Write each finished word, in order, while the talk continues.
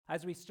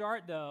As we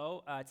start,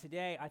 though,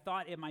 today, I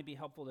thought it might be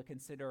helpful to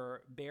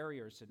consider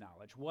barriers to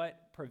knowledge.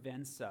 What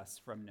prevents us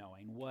from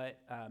knowing? What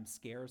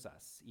scares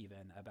us,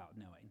 even, about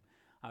knowing?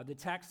 The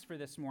text for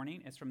this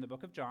morning is from the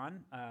book of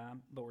John,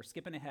 but we're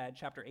skipping ahead,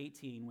 chapter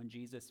 18, when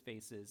Jesus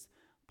faces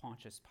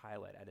Pontius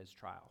Pilate at his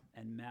trial.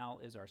 And Mel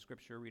is our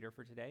scripture reader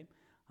for today,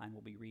 and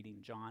we'll be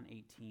reading John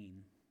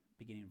 18,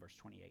 beginning in verse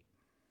 28.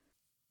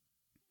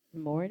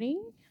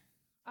 Morning.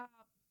 Hope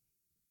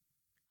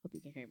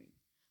you can hear me.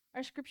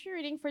 Our scripture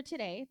reading for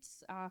today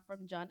it's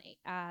from John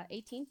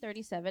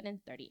 18:37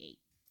 and 38.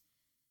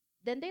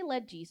 Then they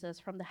led Jesus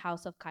from the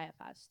house of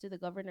Caiaphas to the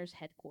governor's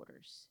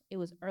headquarters. It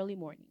was early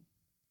morning.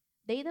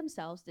 They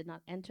themselves did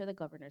not enter the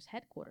governor's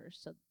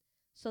headquarters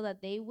so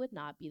that they would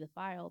not be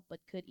defiled,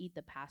 but could eat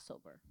the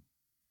Passover.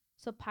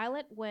 So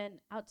Pilate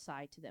went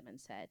outside to them and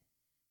said,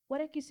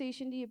 "What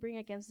accusation do you bring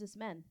against this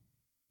man?"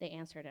 They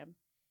answered him,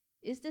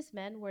 "If this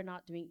man were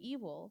not doing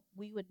evil,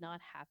 we would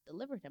not have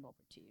delivered him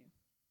over to you."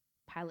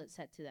 Pilate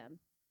said to them,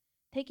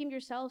 "Take him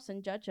yourselves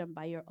and judge him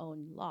by your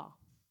own law."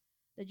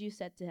 The Jews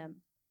said to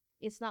him,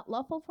 "It's not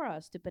lawful for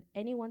us to put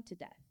anyone to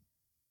death."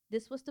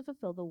 This was to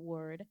fulfill the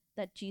word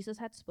that Jesus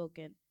had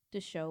spoken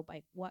to show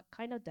by what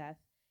kind of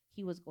death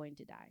he was going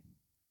to die.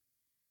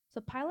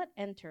 So Pilate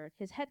entered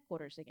his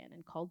headquarters again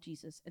and called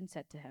Jesus and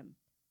said to him,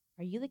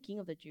 "Are you the king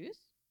of the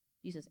Jews?"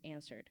 Jesus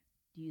answered,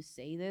 "Do you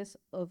say this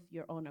of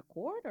your own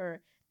accord,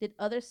 or did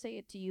others say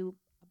it to you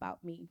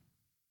about me?"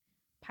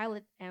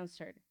 Pilate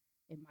answered,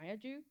 "Am I a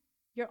Jew?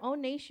 Your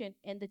own nation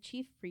and the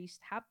chief priests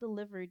have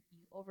delivered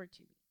you over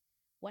to me.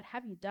 What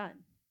have you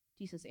done?"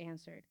 Jesus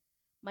answered,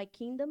 "My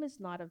kingdom is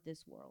not of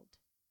this world.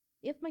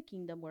 If my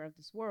kingdom were of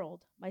this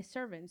world, my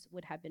servants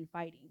would have been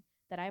fighting,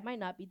 that I might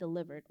not be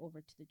delivered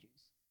over to the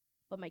Jews.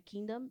 But my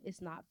kingdom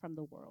is not from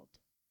the world."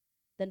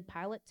 Then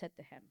Pilate said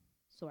to him,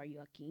 "So are you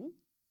a king?"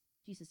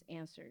 Jesus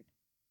answered,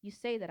 "You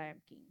say that I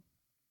am king.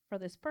 For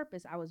this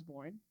purpose I was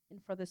born,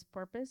 and for this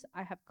purpose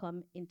I have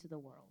come into the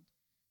world,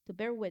 to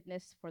bear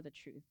witness for the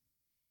truth.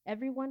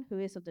 Everyone who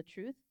is of the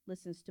truth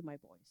listens to my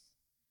voice."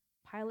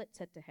 Pilate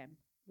said to him,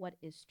 "What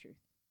is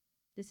truth?"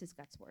 This is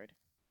God's word.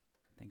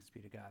 Thanks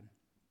be to God.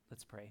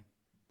 Let's pray.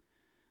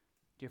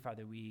 Dear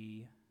Father,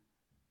 we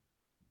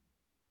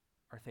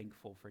are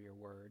thankful for your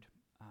word.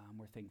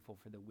 We're thankful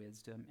for the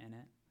wisdom in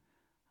it.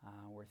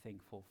 We're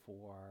thankful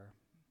for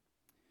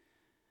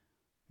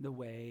the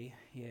way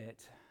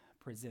it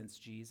presents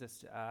Jesus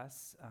to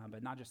us,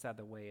 but not just that,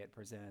 the way it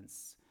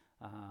presents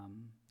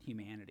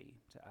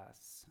humanity to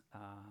us,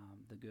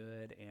 the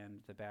good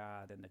and the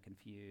bad and the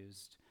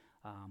confused.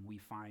 We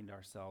find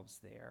ourselves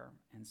there.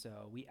 And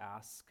so we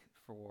ask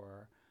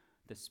for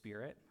the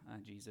Spirit.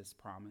 Jesus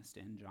promised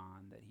in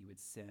John that he would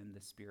send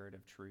the Spirit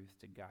of truth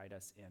to guide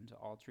us into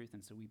all truth.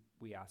 And so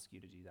we ask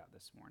you to do that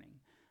this morning.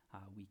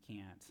 We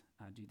can't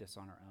do this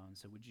on our own.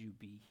 So would you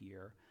be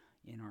here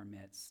in our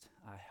midst,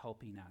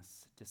 helping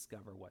us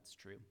discover what's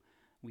true?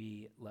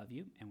 We love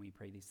you, and we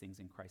pray these things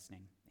in Christ's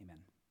name.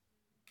 Amen.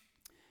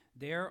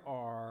 There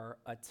are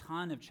a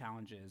ton of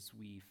challenges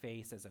we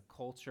face as a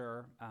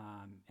culture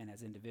and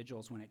as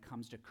individuals when it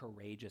comes to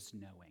courageous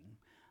knowing.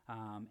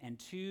 And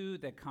two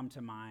that come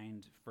to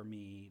mind for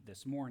me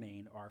this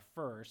morning are,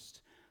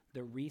 first,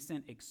 the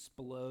recent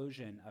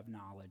explosion of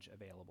knowledge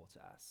available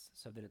to us,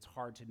 so that it's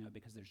hard to know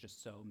because there's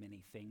just so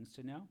many things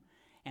to know.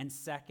 And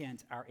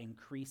second, our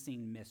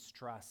increasing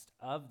mistrust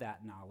of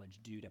that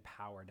knowledge due to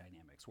power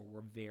dynamics, where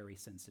we're very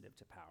sensitive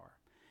to power.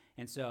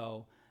 And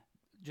so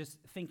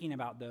just thinking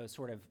about those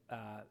sort of,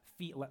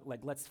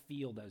 let's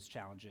feel those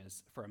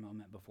challenges for a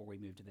moment before we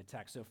move to the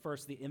text. So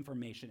first, the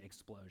information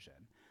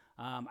explosion.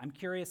 I'm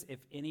curious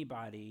if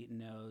anybody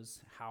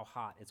knows how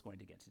hot it's going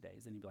to get today.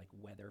 Is anybody like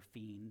weather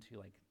fiend who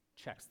like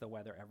checks the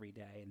weather every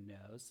day and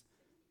knows?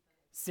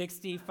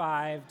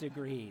 65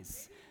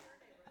 degrees.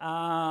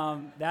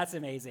 That's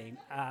amazing.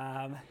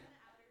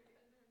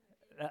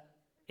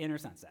 Inner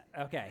sunset.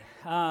 Okay.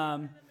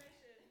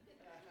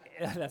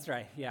 That's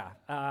right,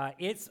 yeah.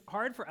 It's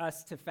hard for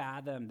us to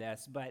fathom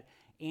this, but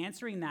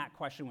answering that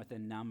question with a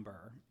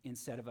number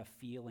instead of a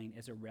feeling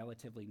is a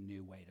relatively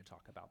new way to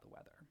talk about the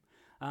weather.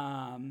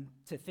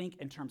 To think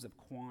in terms of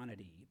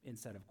quantity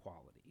instead of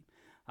quality.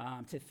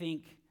 To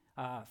think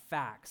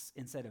facts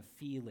instead of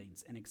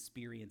feelings and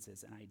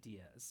experiences and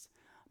ideas.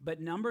 But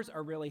numbers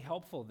are really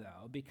helpful,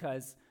 though,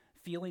 because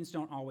feelings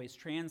don't always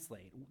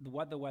translate.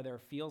 What the weather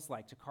feels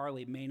like to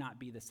Carly may not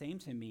be the same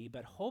to me,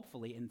 but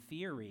hopefully, in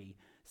theory,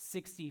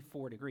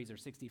 64 degrees or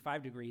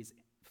 65 degrees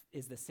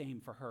is the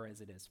same for her as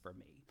it is for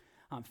me.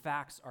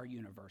 Facts are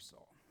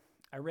universal.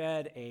 I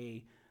read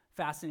a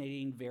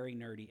fascinating, very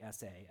nerdy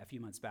essay a few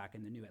months back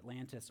in the New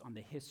Atlantis on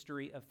the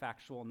history of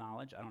factual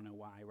knowledge. I don't know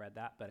why I read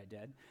that, but I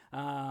did.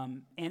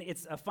 And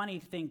it's a funny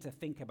thing to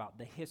think about,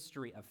 the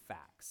history of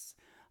facts.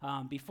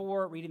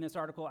 Before reading this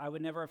article, I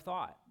would never have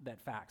thought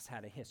that facts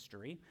had a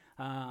history.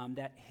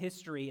 That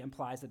history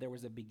implies that there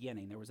was a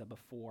beginning. There was a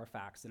before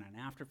facts and an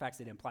after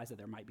facts. It implies that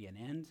there might be an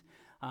end.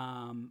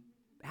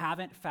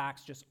 Haven't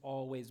facts just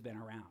always been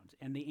around?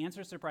 And the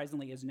answer,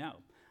 surprisingly, is no.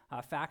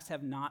 Facts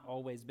have not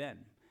always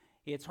been.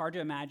 It's hard to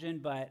imagine,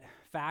 but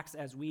facts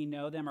as we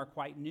know them are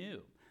quite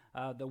new.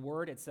 The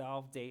word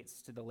itself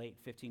dates to the late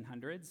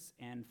 1500s,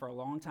 and for a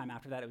long time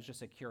after that, it was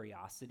just a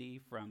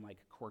curiosity from like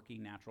quirky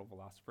natural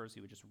philosophers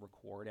who would just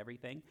record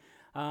everything.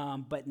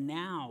 But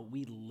now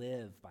we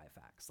live by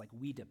facts, like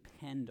we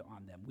depend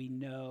on them. We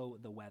know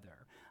the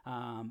weather.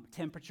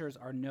 Temperatures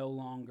are no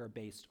longer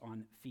based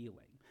on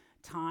feeling.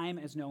 Time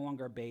is no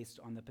longer based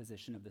on the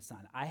position of the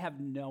sun. I have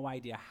no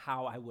idea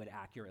how I would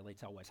accurately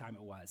tell what time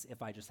it was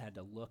if I just had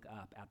to look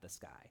up at the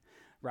sky,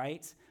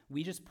 right?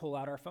 We just pull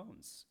out our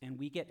phones and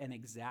we get an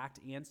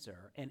exact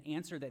answer, an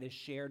answer that is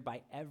shared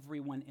by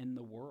everyone in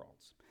the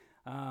world.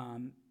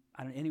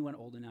 Anyone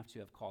old enough to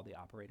have called the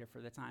operator for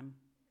the time?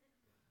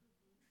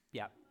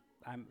 Yeah,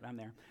 I'm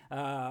there.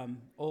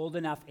 Old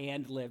enough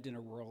and lived in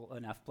a rural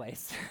enough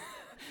place.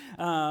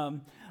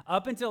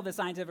 Up until the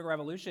scientific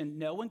revolution,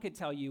 no one could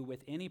tell you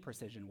with any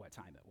precision what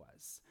time it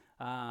was.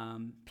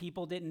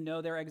 People didn't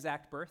know their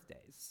exact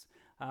birthdays.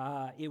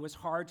 It was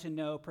hard to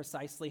know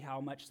precisely how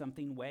much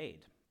something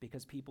weighed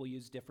because people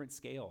used different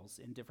scales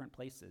in different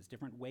places,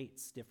 different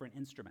weights, different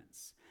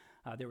instruments.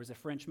 There was a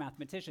French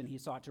mathematician. He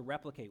sought to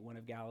replicate one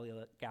of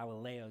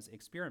Galileo's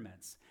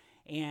experiments,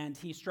 and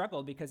he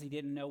struggled because he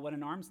didn't know what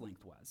an arm's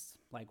length was.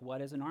 Like,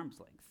 what is an arm's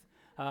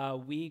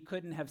length? We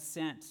couldn't have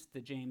sent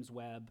the James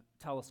Webb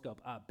telescope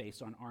up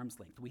based on arm's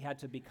length. We had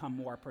to become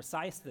more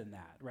precise than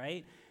that,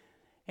 right?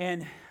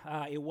 And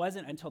it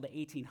wasn't until the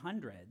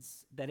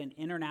 1800s that an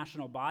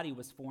international body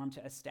was formed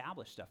to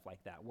establish stuff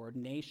like that, where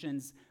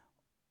nations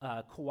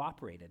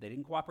cooperated. They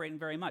didn't cooperate in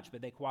very much,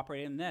 but they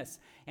cooperated in this.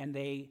 And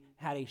they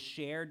had a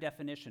shared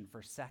definition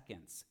for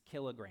seconds,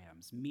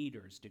 kilograms,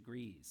 meters,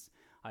 degrees.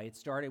 It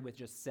started with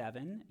just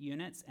 7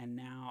 units, and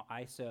now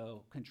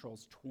ISO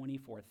controls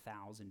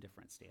 24,000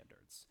 different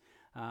standards.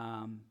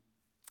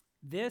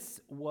 This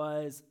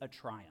was a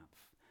triumph,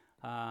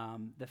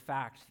 the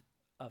fact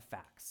of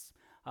facts.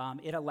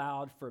 It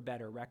allowed for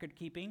better record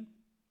keeping.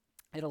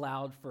 It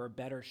allowed for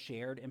better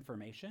shared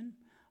information,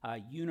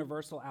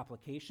 universal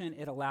application.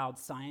 It allowed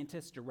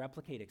scientists to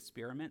replicate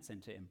experiments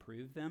and to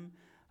improve them,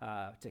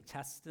 to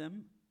test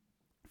them,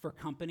 for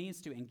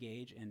companies to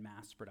engage in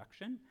mass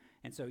production.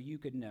 And so you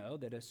could know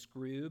that a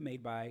screw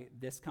made by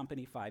this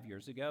company 5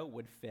 years ago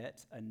would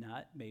fit a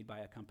nut made by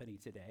a company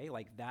today.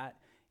 Like, that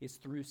is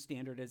through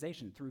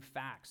standardization, through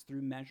facts,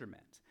 through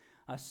measurement.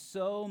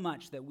 So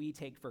much that we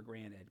take for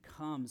granted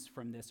comes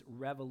from this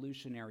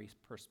revolutionary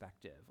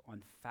perspective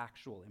on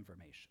factual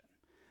information,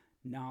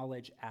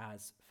 knowledge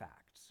as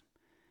facts.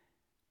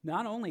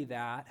 Not only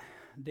that,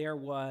 there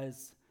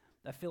was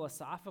a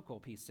philosophical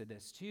piece to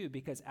this too,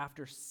 because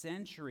after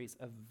centuries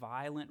of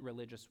violent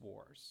religious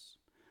wars,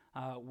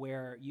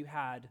 where you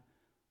had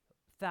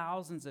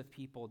thousands of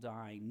people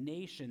dying,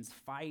 nations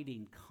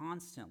fighting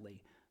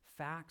constantly,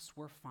 facts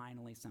were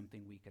finally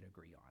something we could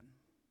agree on.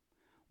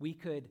 We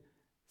could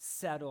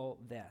settle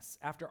this.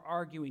 After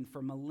arguing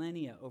for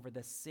millennia over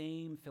the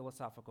same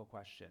philosophical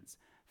questions,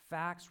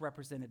 facts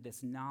represented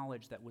this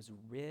knowledge that was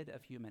rid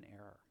of human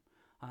error,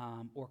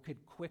 or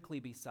could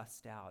quickly be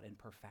sussed out and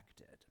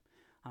perfected.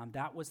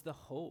 That was the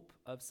hope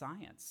of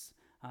science,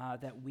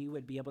 that we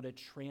would be able to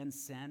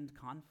transcend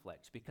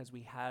conflict because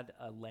we had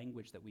a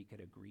language that we could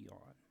agree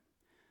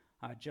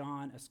on.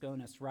 John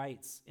Asconis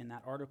writes in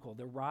that article,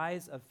 "The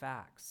rise of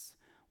facts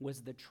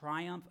was the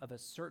triumph of a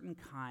certain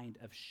kind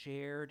of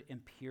shared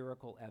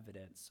empirical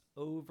evidence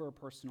over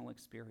personal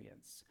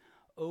experience,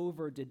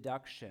 over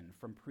deduction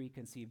from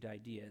preconceived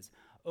ideas,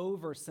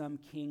 over some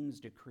king's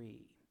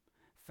decree.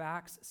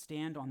 Facts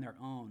stand on their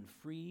own,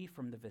 free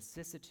from the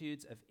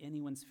vicissitudes of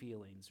anyone's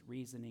feelings,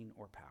 reasoning,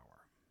 or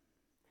power."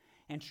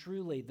 And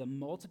truly, the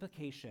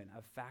multiplication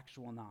of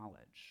factual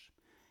knowledge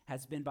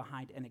has been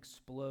behind an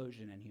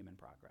explosion in human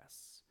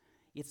progress.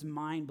 It's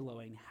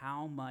mind-blowing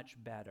how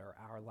much better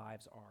our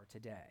lives are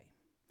today,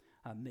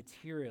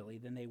 materially,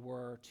 than they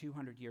were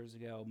 200 years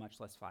ago, much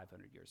less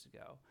 500 years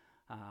ago,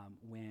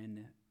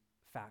 when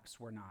facts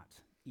were not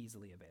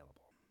easily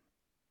available.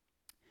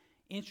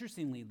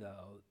 Interestingly,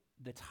 though,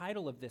 the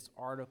title of this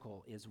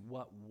article is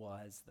 "What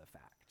Was the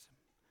Fact?"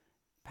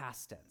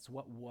 Past tense,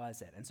 what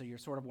was it? And so you're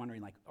sort of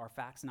wondering, like, are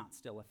facts not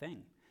still a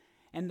thing?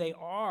 And they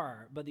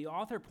are, but the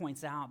author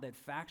points out that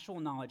factual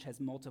knowledge has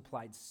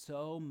multiplied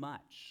so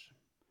much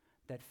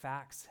that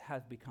facts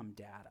have become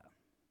data.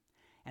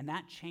 And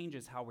that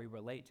changes how we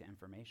relate to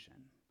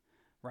information,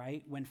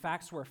 right? When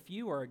facts were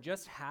fewer,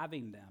 just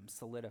having them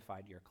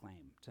solidified your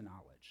claim to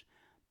knowledge.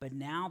 But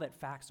now that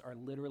facts are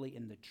literally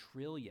in the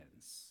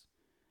trillions,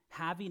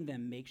 having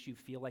them makes you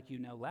feel like you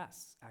know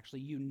less.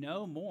 Actually, you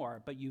know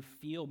more, but you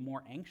feel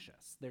more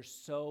anxious. There's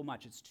so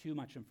much, it's too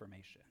much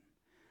information.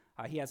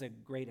 He has a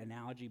great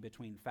analogy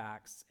between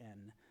facts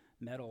and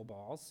metal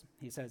balls.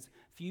 He says,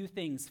 "Few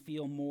things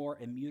feel more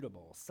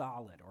immutable,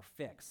 solid, or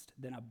fixed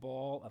than a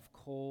ball of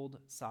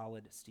cold,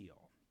 solid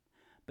steel.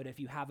 But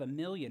if you have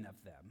 1,000,000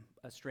 of them,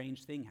 a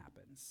strange thing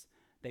happens.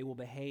 They will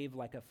behave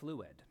like a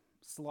fluid,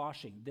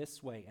 sloshing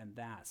this way and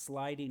that,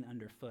 sliding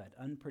underfoot,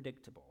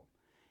 unpredictable.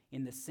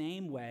 In the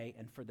same way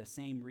and for the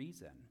same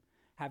reason,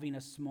 Having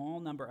a small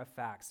number of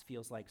facts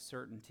feels like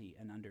certainty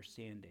and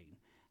understanding.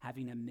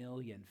 Having a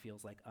million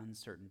feels like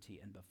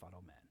uncertainty and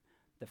befuddlement.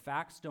 The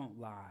facts don't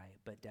lie,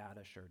 but data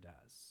sure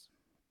does.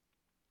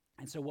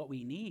 And so what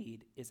we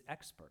need is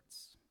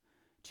experts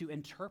to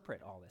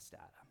interpret all this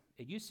data.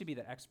 It used to be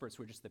that experts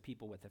were just the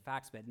people with the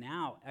facts, but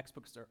now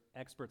experts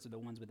are the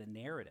ones with a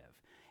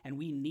narrative. And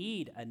we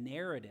need a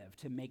narrative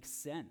to make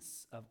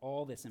sense of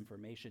all this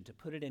information, to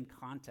put it in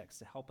context,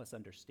 to help us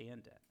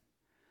understand it.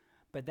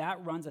 But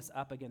that runs us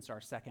up against our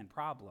second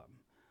problem.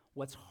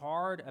 What's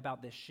hard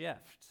about this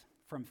shift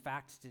from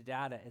fact to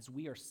data is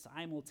we are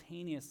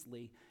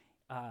simultaneously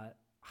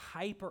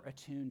hyper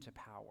attuned to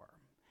power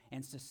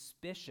and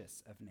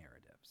suspicious of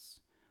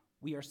narratives.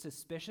 We are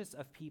suspicious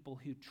of people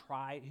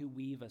who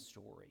weave a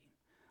story.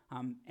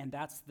 And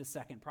that's the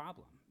second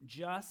problem.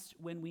 Just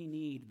when we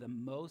need the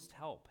most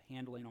help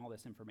handling all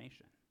this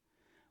information,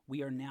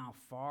 we are now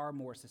far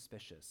more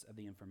suspicious of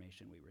the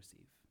information we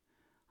receive.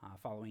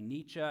 Following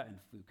Nietzsche and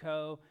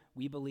Foucault,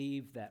 we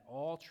believe that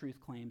all truth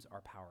claims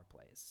are power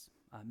plays.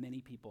 Many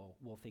people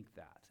will think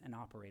that and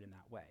operate in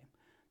that way.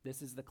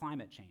 This is the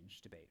climate change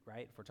debate,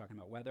 right? If we're talking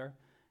about weather,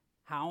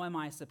 how am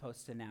I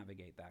supposed to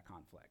navigate that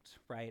conflict,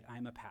 right?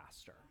 I'm a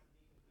pastor.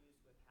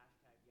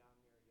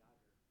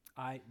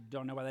 I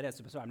don't know what that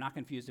is, so I'm not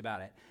confused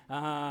about it.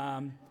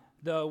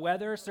 The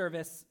Weather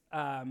Service.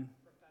 Professional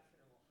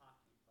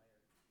hockey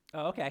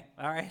player. Oh, okay.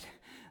 All right.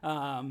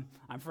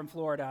 I'm from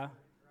Florida.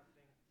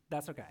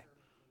 That's okay.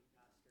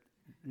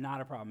 Not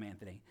a problem,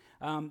 Anthony.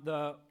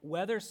 The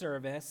Weather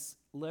Service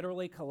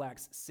literally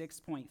collects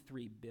 6.3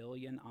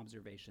 billion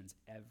observations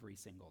every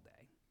single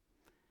day.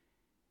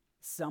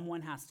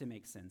 Someone has to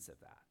make sense of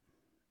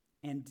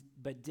that.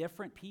 But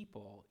different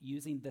people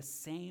using the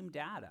same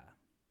data,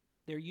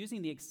 they're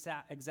using the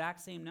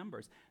exact same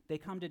numbers, they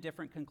come to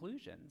different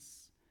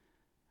conclusions.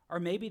 Or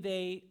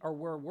maybe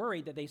we're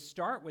worried that they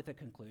start with a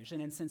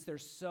conclusion, and since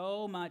there's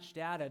so much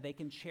data, they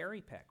can cherry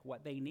pick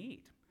what they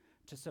need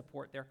to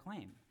support their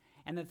claim.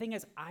 And the thing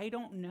is, I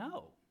don't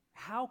know.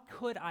 How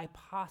could I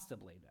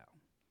possibly know?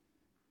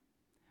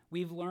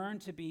 We've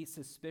learned to be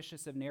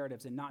suspicious of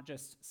narratives, and not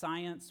just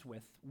science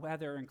with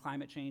weather and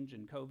climate change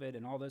and COVID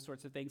and all those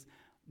sorts of things.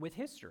 With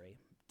history,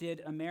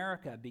 did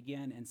America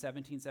begin in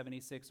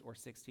 1776 or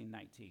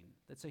 1619?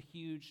 That's a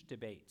huge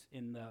debate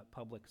in the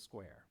public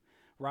square,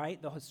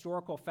 right? The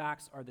historical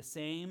facts are the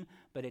same,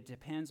 but it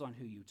depends on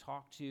who you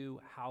talk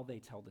to, how they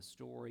tell the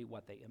story,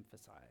 what they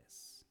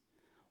emphasize.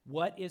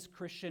 What is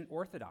Christian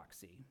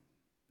orthodoxy?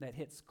 That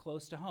hits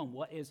close to home.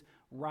 What is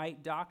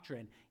right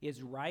doctrine?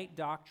 Is right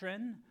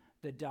doctrine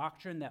the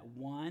doctrine that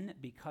won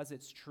because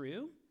it's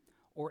true,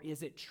 or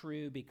is it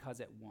true because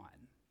it won?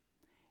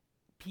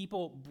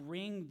 People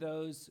bring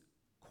those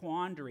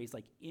quandaries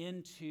like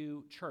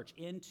into church,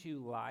 into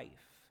life.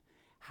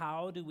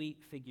 How do we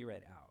figure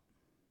it out?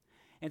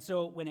 And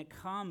so when it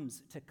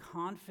comes to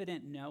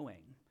confident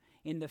knowing,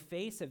 in the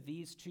face of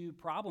these two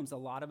problems, a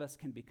lot of us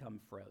can become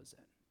frozen.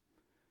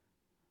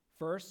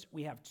 First,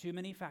 we have too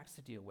many facts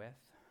to deal with,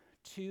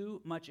 too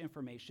much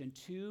information,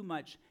 too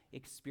much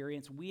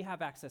experience. We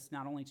have access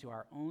not only to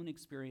our own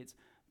experience,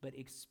 but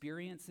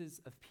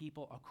experiences of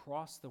people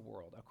across the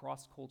world,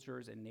 across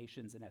cultures and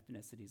nations and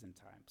ethnicities and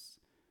times.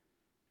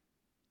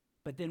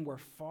 But then we're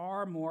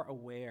far more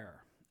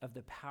aware of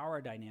the power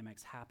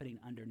dynamics happening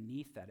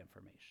underneath that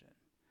information.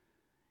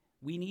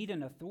 We need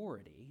an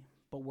authority,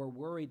 but we're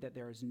worried that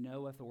there is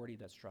no authority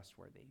that's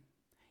trustworthy.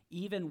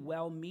 Even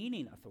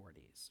well-meaning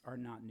authorities are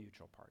not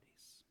neutral parties.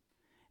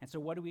 And so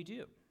what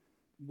do?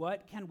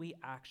 What can we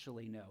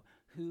actually know?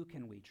 Who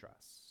can we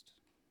trust?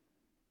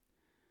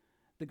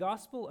 The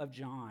Gospel of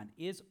John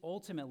is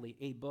ultimately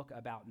a book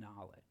about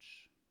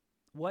knowledge.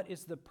 What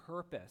is the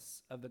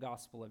purpose of the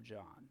Gospel of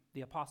John?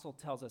 The apostle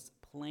tells us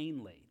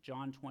plainly,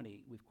 John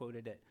 20, we've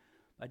quoted it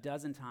a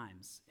dozen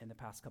times in the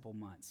past couple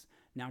months.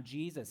 Now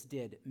Jesus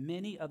did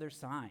many other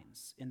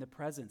signs in the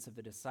presence of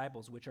the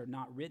disciples, which are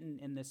not written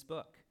in this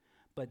book,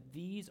 but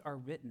these are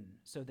written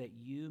so that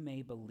you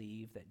may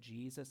believe that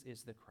Jesus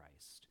is the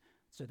Christ,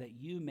 so that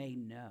you may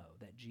know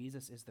that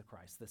Jesus is the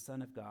Christ, the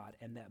Son of God,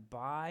 and that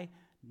by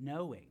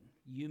knowing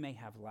you may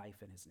have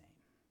life in his name.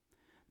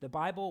 The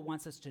Bible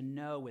wants us to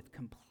know with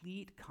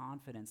complete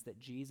confidence that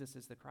Jesus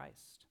is the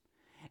Christ.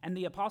 And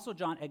the Apostle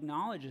John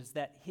acknowledges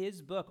that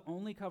his book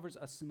only covers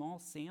a small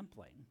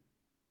sampling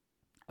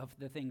of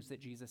the things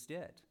that Jesus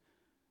did.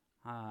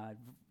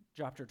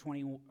 Chapter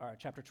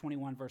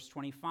 21, verse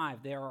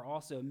 25, there are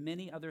also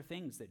many other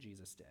things that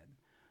Jesus did.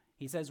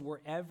 He says,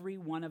 were every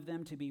one of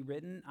them to be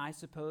written, I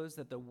suppose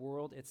that the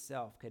world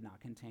itself could not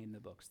contain the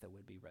books that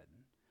would be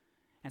written.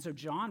 And so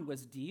John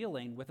was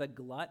dealing with a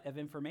glut of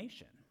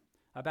information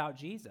about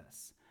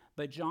Jesus.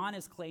 But John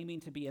is claiming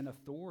to be an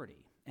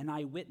authority, an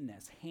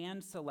eyewitness,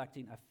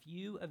 hand-selecting a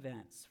few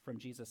events from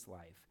Jesus'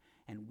 life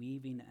and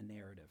weaving a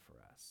narrative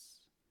for us.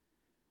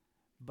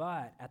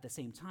 But at the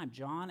same time,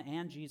 John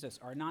and Jesus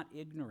are not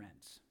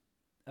ignorant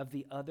of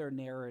the other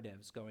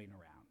narratives going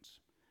around,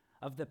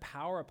 of the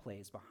power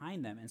plays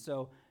behind them. And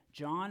so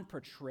John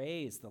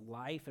portrays the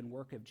life and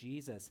work of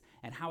Jesus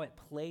and how it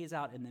plays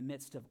out in the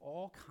midst of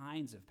all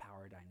kinds of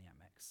power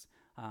dynamics.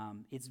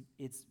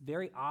 It's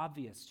very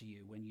obvious to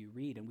you when you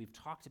read, and we've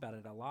talked about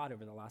it a lot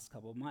over the last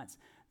couple of months.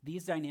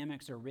 These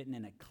dynamics are written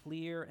in a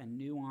clear and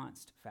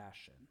nuanced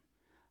fashion.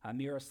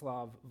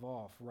 Miroslav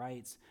Volf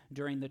writes,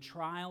 during the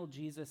trial,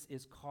 Jesus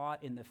is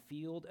caught in the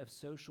field of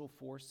social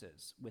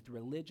forces with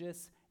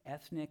religious,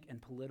 ethnic, and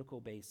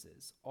political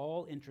bases,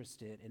 all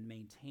interested in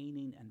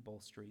maintaining and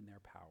bolstering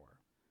their power.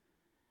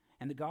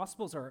 And the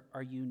Gospels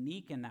are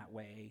unique in that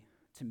way,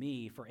 to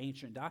me, for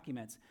ancient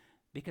documents,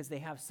 because they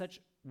have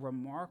such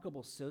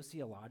remarkable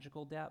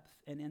sociological depth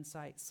and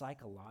insight,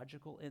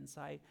 psychological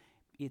insight.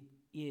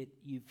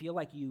 You feel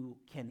like you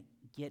can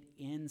get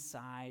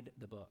inside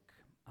the book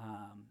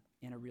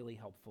in a really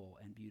helpful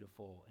and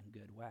beautiful and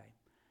good way,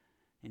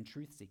 in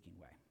truth-seeking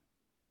way.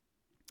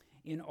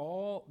 In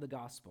all the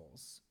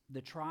Gospels,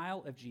 the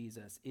trial of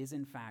Jesus is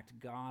in fact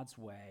God's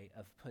way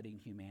of putting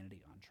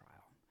humanity on trial.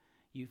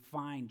 You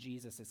find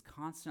Jesus is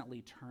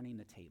constantly turning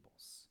the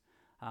tables.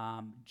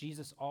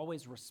 Jesus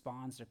always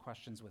responds to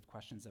questions with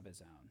questions of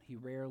his own. He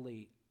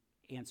rarely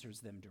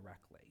answers them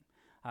directly.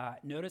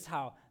 Notice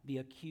how the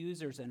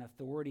accusers and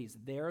authorities,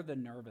 they're the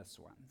nervous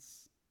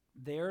ones.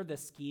 They're the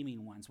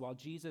scheming ones, while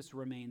Jesus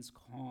remains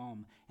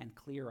calm and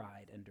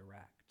clear-eyed and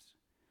direct.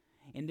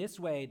 In this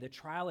way, the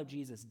trial of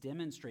Jesus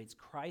demonstrates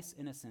Christ's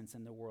innocence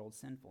and the world's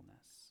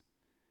sinfulness.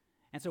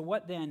 And so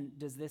what then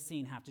does this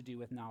scene have to do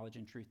with knowledge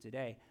and truth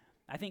today?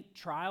 I think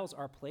trials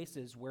are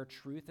places where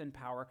truth and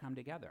power come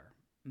together,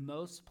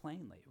 most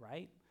plainly,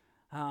 right?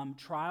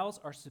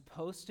 Trials are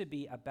supposed to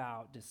be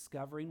about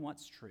discovering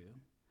what's true,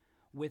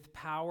 with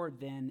power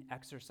then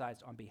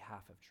exercised on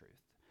behalf of truth.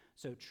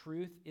 So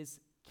truth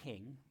is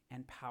king,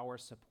 and power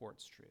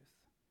supports truth.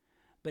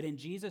 But in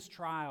Jesus'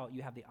 trial,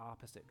 you have the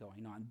opposite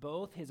going on.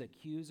 Both his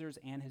accusers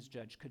and his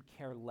judge could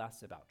care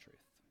less about truth,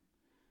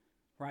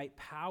 right?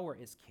 Power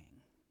is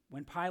king.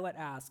 When Pilate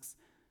asks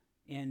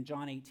in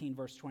John 18,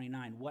 verse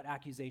 29, what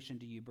accusation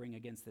do you bring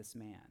against this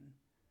man?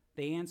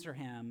 They answer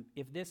him,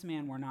 if this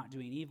man were not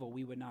doing evil,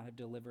 we would not have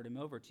delivered him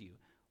over to you.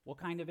 What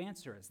kind of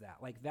answer is that?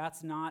 Like,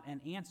 that's not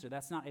an answer.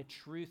 That's not a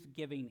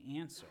truth-giving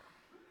answer,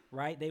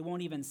 right? They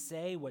won't even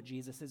say what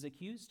Jesus is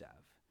accused of.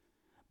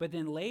 But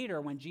then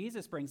later, when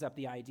Jesus brings up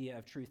the idea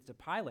of truth to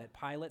Pilate,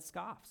 Pilate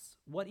scoffs.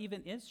 What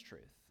even is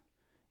truth?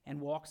 And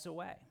walks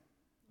away.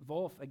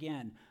 Volf,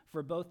 again,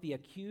 for both the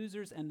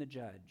accusers and the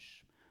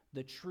judge,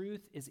 the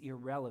truth is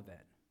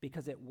irrelevant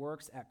because it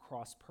works at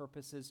cross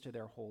purposes to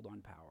their hold on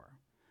power.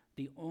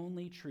 The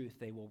only truth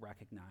they will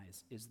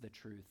recognize is the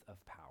truth of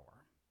power.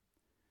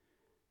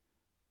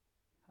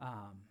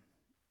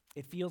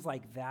 It feels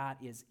like that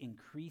is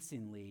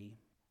increasingly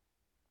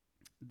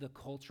the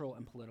cultural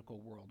and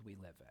political world we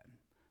live in,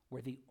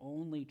 where the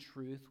only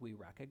truth we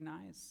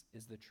recognize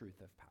is the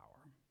truth of power.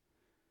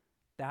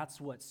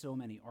 That's what so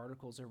many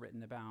articles are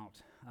written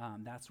about.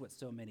 That's what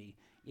so many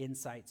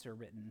insights are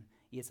written,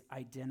 is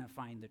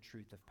identifying the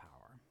truth of power.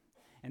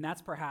 And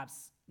that's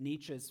perhaps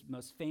Nietzsche's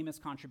most famous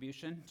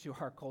contribution to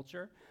our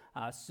culture,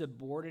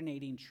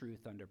 subordinating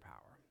truth under power.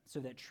 So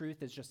that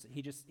truth is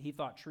he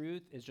thought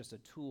truth is just a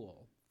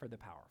tool for the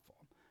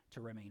powerful to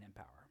remain in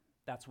power.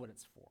 That's what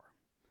it's for.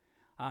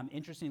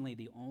 Interestingly,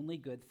 the only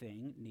good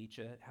thing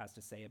Nietzsche has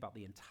to say about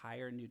the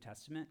entire New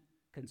Testament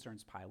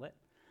concerns Pilate.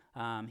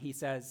 He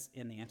says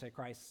in the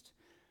Antichrist,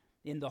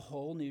 in the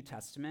whole New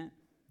Testament,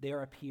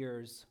 there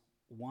appears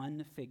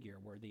one figure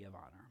worthy of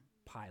honor,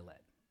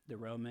 Pilate, the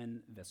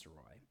Roman viceroy.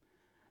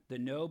 The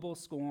noble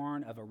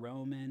scorn of a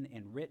Roman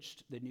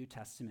enriched the New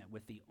Testament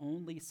with the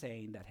only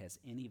saying that has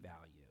any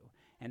value,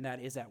 and that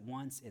is at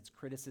once its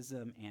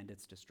criticism and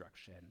its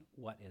destruction.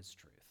 What is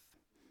truth?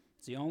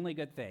 It's the only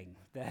good thing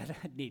that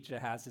Nietzsche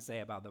has to say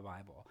about the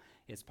Bible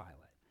is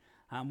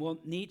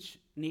Pilate.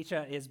 Nietzsche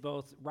is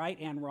both right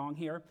and wrong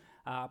here.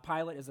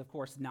 Pilate is, of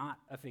course, not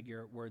a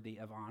figure worthy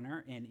of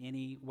honor in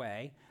any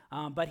way,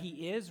 but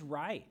he is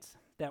right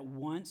that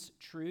once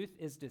truth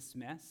is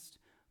dismissed,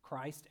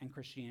 Christ and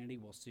Christianity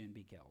will soon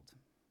be killed.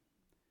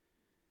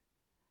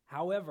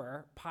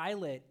 However,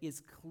 Pilate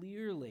is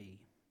clearly,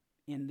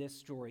 in this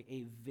story,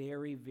 a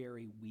very,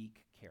 very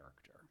weak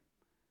character.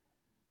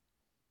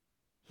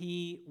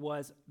 He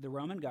was the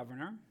Roman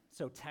governor,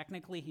 so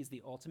technically he's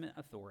the ultimate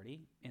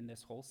authority in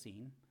this whole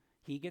scene.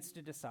 He gets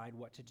to decide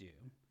what to do.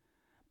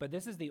 But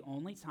this is the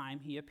only time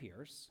he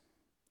appears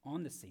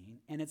on the scene,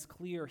 and it's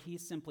clear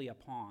he's simply a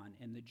pawn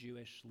in the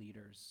Jewish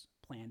leaders'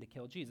 plan to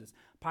kill Jesus.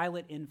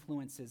 Pilate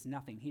influences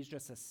nothing. He's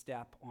just a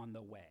step on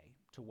the way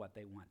to what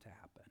they want to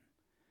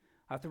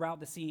happen. Throughout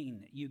the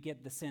scene, you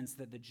get the sense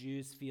that the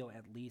Jews feel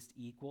at least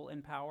equal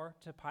in power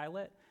to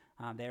Pilate.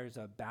 There's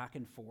a back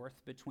and forth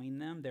between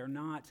them. They're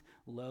not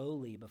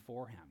lowly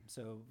before him.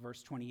 So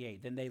verse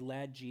 28, then they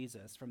led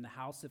Jesus from the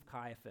house of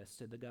Caiaphas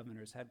to the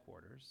governor's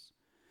headquarters.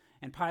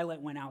 And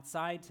Pilate went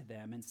outside to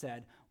them and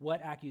said,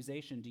 what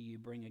accusation do you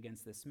bring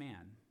against this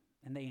man?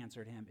 And they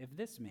answered him, if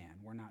this man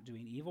were not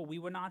doing evil, we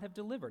would not have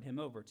delivered him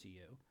over to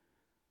you.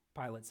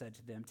 Pilate said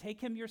to them,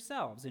 take him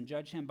yourselves and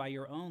judge him by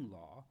your own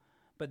law.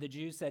 But the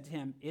Jews said to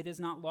him, "It is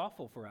not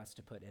lawful for us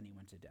to put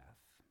anyone to death."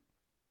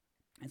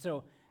 And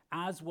so,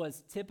 as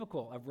was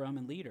typical of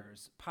Roman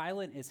leaders,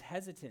 Pilate is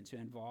hesitant to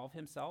involve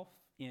himself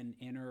in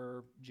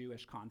inner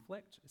Jewish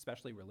conflict,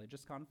 especially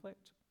religious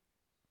conflict,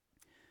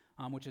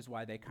 which is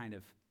why they kind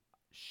of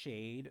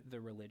shade the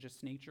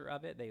religious nature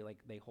of it.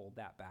 They hold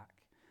that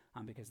back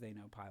because they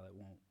know Pilate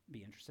won't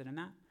be interested in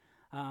that.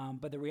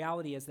 But the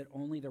reality is that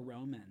only the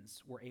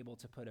Romans were able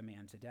to put a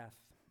man to death.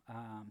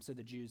 So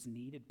the Jews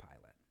needed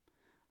Pilate.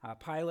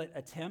 Pilate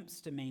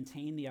attempts to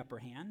maintain the upper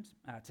hand,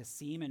 to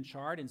seem in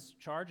charge,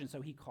 and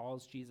so he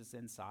calls Jesus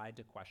inside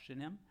to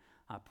question him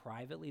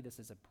privately. This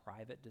is a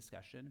private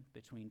discussion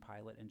between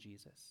Pilate and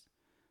Jesus.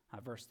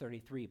 Verse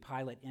 33,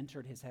 Pilate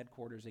entered his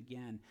headquarters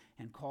again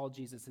and called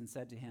Jesus and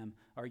said to him,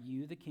 "Are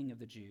you the king of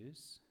the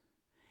Jews?"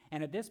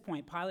 And at this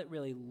point, Pilate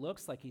really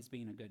looks like he's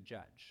being a good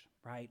judge,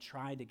 right?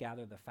 Trying to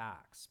gather the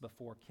facts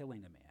before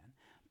killing a man.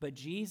 But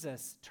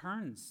Jesus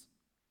turns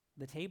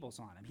the tables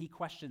on him. He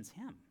questions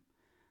him,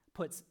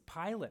 puts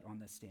Pilate on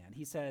the stand.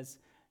 He says,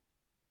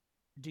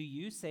 "Do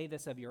you say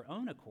this of your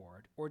own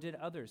accord, or did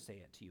others say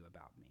it to you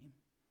about me?"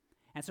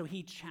 And so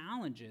he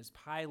challenges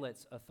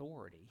Pilate's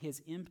authority,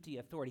 his empty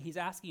authority. He's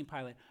asking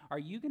Pilate, are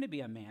you going to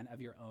be a man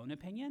of your own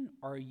opinion,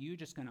 or are you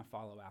just going to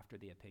follow after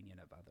the opinion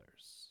of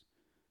others?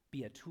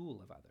 Be a tool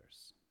of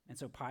others. And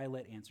so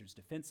Pilate answers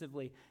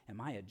defensively,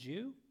 "Am I a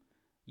Jew?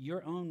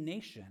 Your own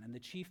nation and the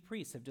chief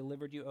priests have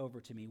delivered you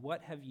over to me.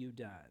 What have you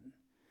done?"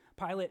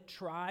 Pilate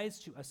tries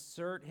to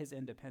assert his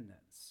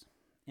independence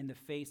in the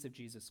face of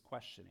Jesus'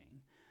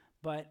 questioning.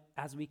 But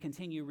as we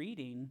continue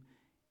reading,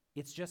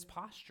 it's just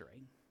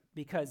posturing,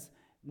 because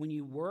when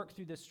you work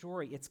through the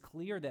story, it's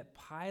clear that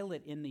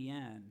Pilate, in the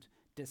end,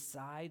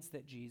 decides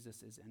that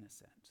Jesus is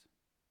innocent.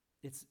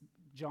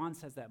 John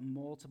says that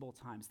multiple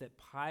times, that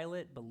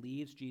Pilate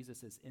believes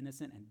Jesus is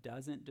innocent and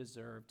doesn't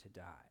deserve to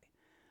die,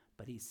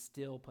 but he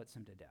still puts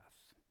him to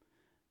death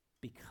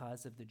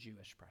because of the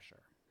Jewish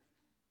pressure.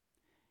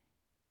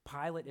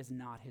 Pilate is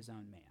not his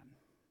own man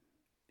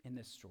in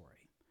this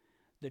story.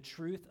 The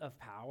truth of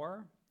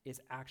power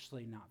is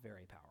actually not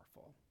very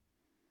powerful.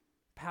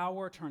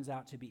 Power turns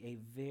out to be a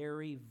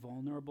very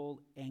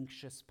vulnerable,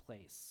 anxious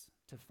place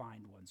to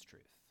find one's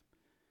truth.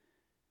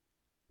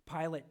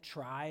 Pilate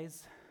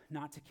tries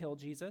not to kill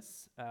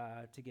Jesus,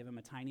 to give him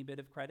a tiny bit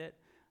of credit.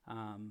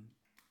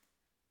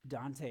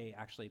 Dante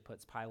actually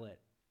puts Pilate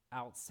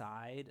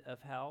outside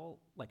of hell,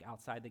 like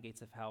outside the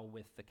gates of hell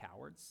with the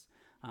cowards,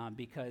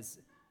 because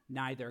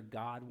neither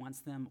God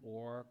wants them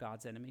or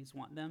God's enemies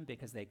want them,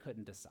 because they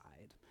couldn't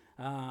decide.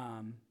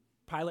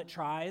 Pilate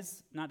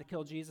tries not to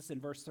kill Jesus in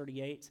verse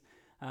 38.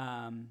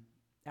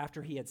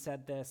 After he had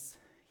said this,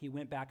 he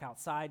went back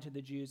outside to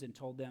the Jews and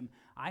told them,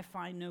 "I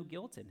find no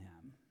guilt in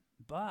him,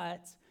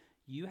 but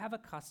you have a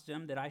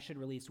custom that I should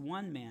release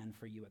one man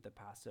for you at the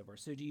Passover.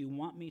 So do you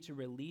want me to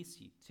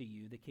release to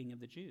you the king of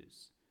the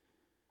Jews?"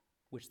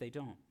 Which they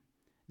don't.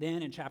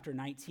 Then in chapter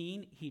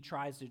 19, he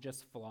tries to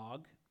just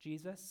flog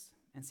Jesus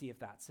and see if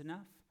that's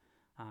enough.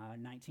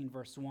 19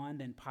 verse 1,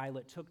 then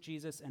Pilate took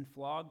Jesus and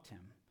flogged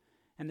him.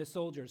 And the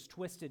soldiers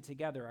twisted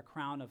together a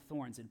crown of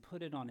thorns and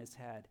put it on his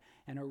head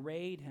and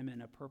arrayed him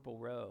in a purple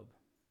robe.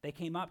 They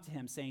came up to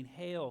him saying,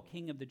 "Hail,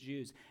 King of the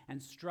Jews,"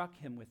 and struck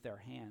him with their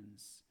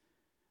hands.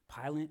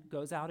 Pilate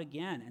goes out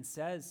again and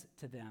says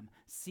to them,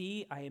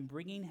 "See, I am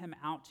bringing him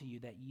out to you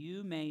that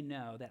you may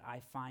know that I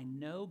find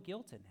no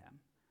guilt in him."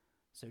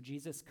 So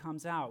Jesus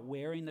comes out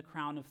wearing the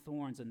crown of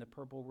thorns and the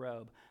purple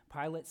robe.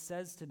 Pilate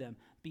says to them,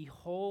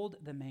 "Behold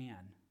the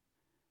man."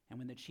 And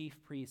when the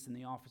chief priests and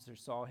the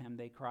officers saw him,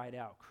 they cried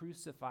out,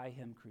 "Crucify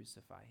him,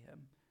 crucify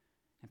him."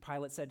 And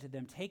Pilate said to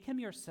them, "Take him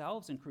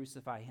yourselves and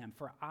crucify him,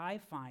 for I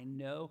find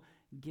no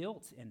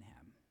guilt in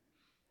him."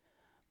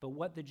 But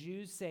what the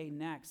Jews say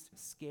next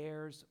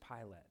scares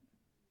Pilate.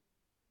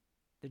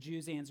 The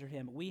Jews answered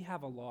him, "We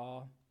have a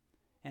law,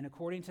 and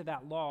according to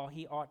that law,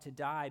 he ought to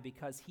die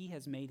because he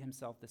has made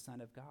himself the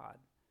Son of God."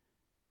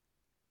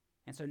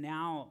 And so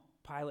now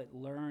Pilate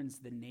learns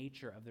the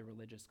nature of the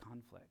religious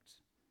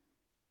conflict.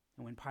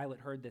 And when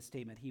Pilate heard this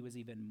statement, he was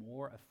even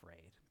more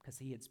afraid because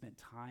he had spent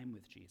time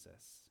with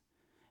Jesus.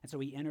 And so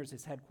he enters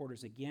his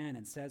headquarters again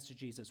and says to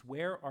Jesus,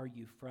 "Where are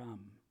you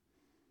from?"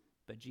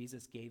 But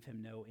Jesus gave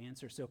him no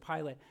answer. So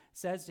Pilate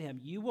says to him,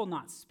 "You will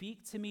not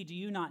speak to me? Do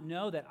you not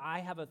know that I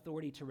have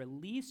authority to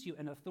release you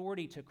and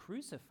authority to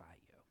crucify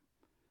you?"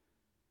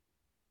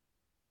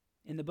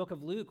 In the book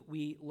of Luke,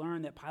 we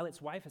learn that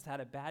Pilate's wife has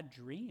had a bad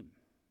dream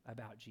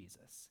about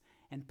Jesus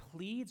and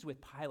pleads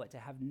with Pilate to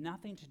have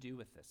nothing to do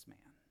with this man.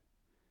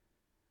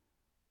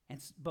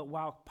 But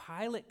while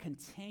Pilate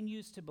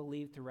continues to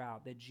believe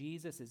throughout that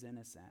Jesus is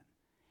innocent,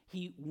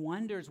 he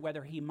wonders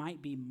whether he might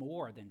be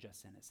more than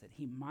just innocent.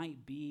 He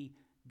might be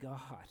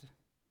God.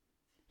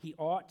 He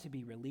ought to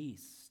be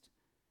released.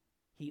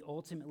 He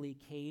ultimately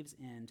caves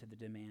in to the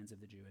demands of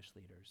the Jewish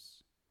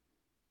leaders.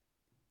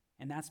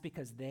 And that's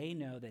because they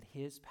know that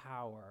his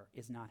power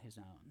is not his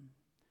own.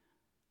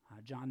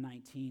 John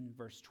 19,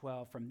 verse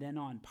 12, from then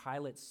on,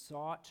 Pilate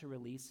sought to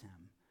release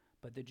him.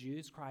 But the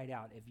Jews cried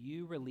out, "If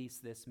you release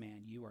this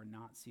man, you are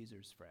not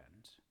Caesar's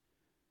friend."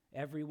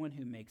 Everyone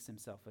who makes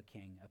himself a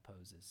king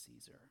opposes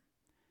Caesar.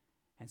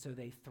 And so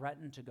they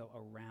threatened to go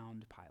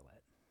around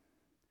Pilate.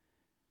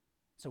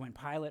 So when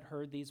Pilate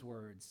heard these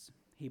words,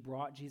 he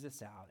brought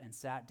Jesus out and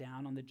sat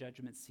down on the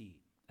judgment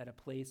seat at a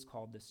place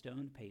called the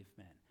Stone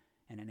Pavement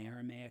in an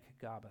Aramaic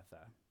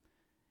Gabbatha.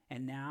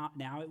 And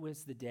now it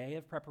was the day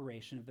of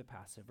preparation of the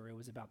Passover. It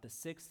was about the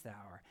 6th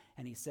hour.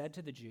 And he said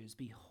to the Jews,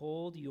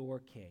 "Behold your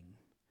king."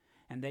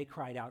 And they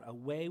cried out,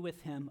 away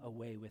with him,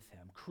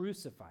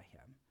 crucify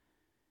him."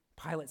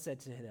 Pilate said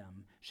to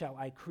them, "Shall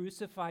I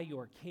crucify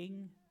your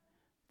king?"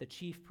 The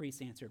chief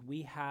priests answered,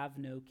 "We have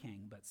no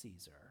king but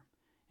Caesar."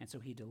 And so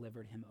he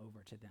delivered him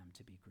over to them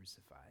to be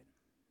crucified.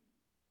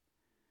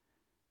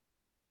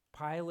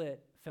 Pilate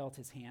felt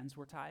his hands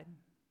were tied.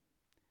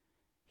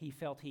 He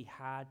felt he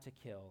had to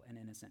kill an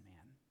innocent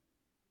man.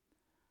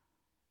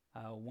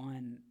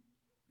 One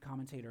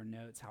commentator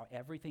notes how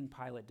everything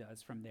Pilate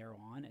does from there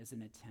on is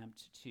an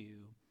attempt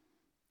to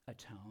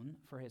atone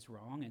for his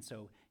wrong. And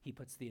so he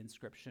puts the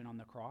inscription on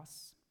the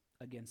cross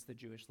against the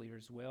Jewish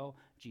leaders' will,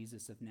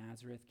 "Jesus of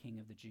Nazareth, King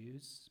of the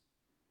Jews."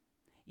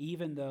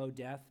 Even though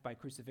death by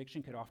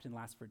crucifixion could often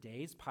last for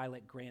days,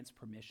 Pilate grants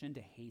permission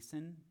to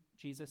hasten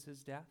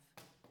Jesus' death.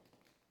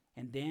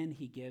 And then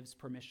he gives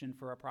permission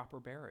for a proper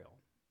burial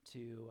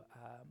to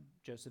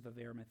Joseph of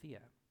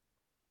Arimathea.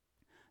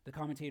 The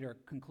commentator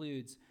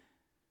concludes,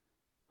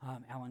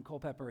 Alan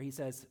Culpepper, he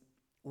says,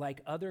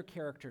 like other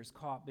characters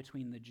caught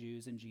between the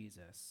Jews and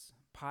Jesus,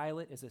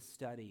 Pilate is a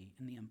study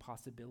in the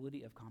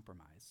impossibility of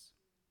compromise,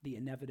 the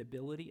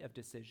inevitability of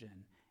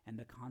decision, and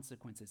the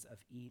consequences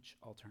of each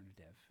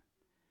alternative.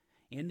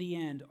 In the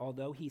end,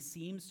 although he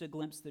seems to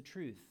glimpse the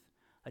truth,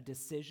 a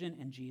decision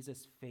in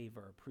Jesus'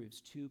 favor proves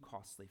too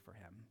costly for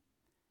him.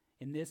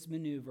 In this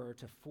maneuver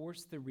to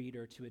force the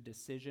reader to a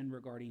decision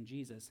regarding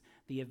Jesus,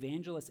 the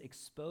evangelist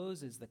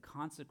exposes the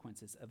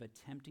consequences of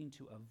attempting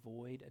to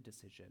avoid a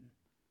decision.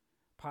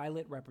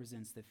 Pilate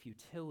represents the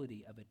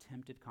futility of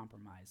attempted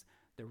compromise.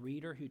 The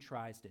reader who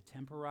tries to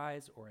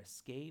temporize or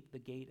escape the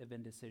gate of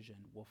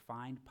indecision will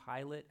find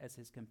Pilate as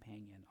his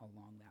companion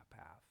along that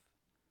path.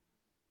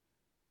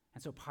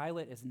 And so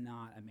Pilate is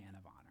not a man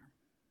of honor.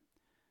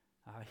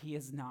 He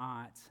is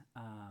not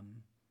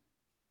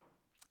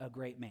a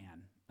great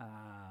man,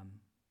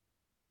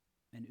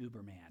 an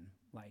Uberman,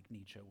 like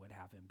Nietzsche would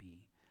have him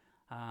be.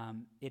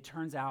 It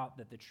turns out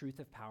that the truth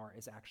of power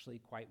is actually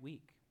quite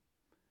weak.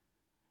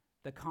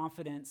 The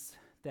confidence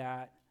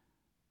that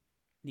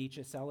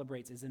Nietzsche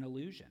celebrates is an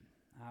illusion.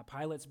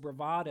 Pilate's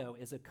bravado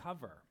is a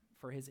cover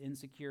for his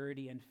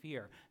insecurity and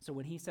fear. So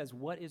when he says,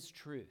 "What is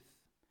truth?"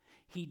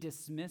 he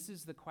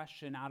dismisses the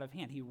question out of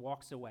hand. He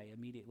walks away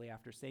immediately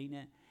after saying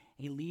it.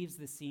 He leaves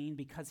the scene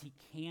because he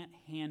can't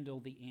handle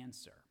the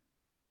answer.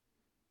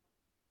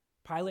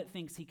 Pilate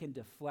thinks he can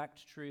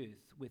deflect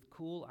truth with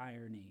cool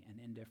irony and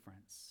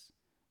indifference.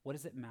 What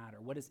does it matter?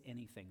 What does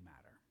anything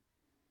matter?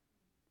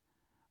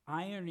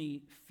 Irony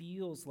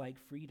feels like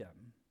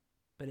freedom,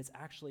 but it's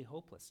actually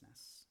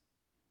hopelessness.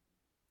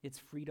 It's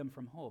freedom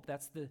from hope.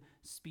 That's the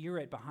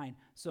spirit behind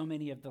so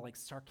many of the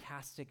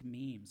sarcastic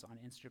memes on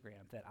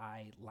Instagram that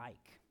I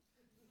like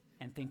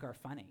and think are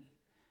funny.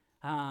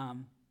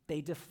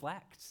 They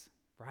deflect,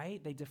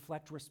 right? They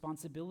deflect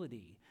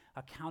responsibility,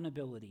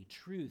 accountability,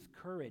 truth,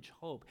 courage,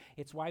 hope.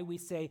 It's why we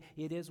say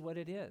it is what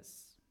it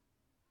is.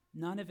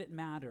 None of it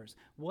matters.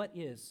 What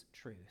is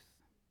truth?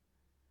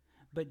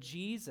 But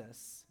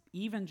Jesus,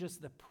 even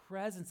just the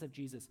presence of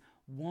Jesus,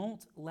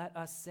 won't let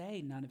us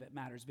say none of it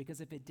matters,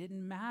 because if it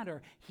didn't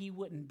matter, he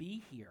wouldn't be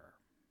here.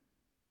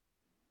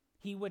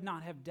 He would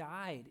not have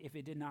died if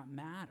it did not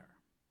matter.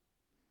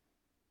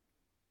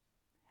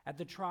 At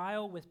the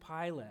trial with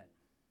Pilate,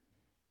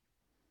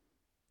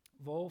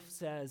 Wolf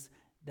says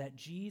that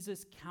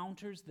Jesus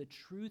counters the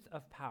truth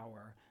of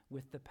power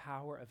with the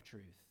power of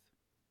truth.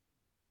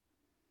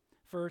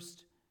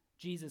 First,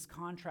 Jesus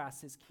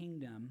contrasts his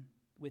kingdom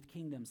with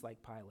kingdoms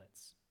like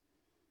Pilate's.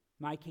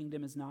 My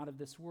kingdom is not of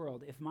this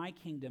world. If my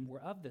kingdom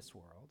were of this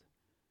world,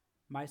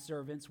 my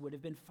servants would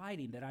have been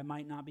fighting that I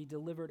might not be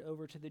delivered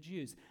over to the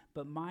Jews.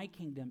 But my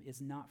kingdom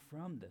is not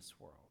from this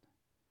world.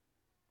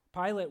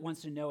 Pilate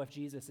wants to know if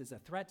Jesus is a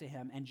threat to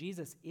him, and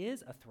Jesus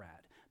is a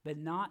threat, but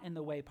not in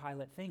the way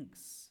Pilate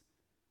thinks.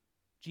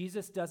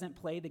 Jesus doesn't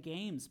play the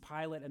games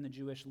Pilate and the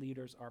Jewish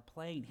leaders are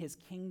playing. His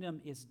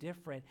kingdom is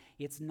different.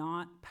 It's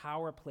not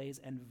power plays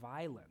and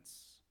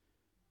violence.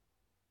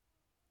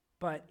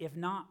 But if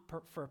not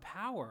for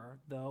power,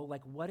 though,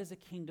 what is a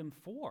kingdom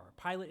for?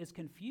 Pilate is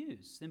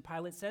confused. And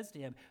Pilate says to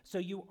him, "So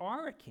you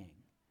are a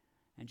king?"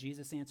 And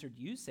Jesus answered,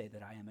 "You say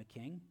that I am a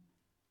king.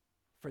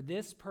 For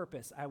this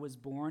purpose I was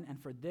born, and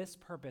for this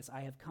purpose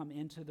I have come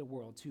into the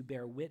world, to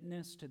bear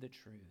witness to the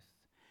truth.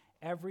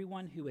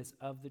 Everyone who is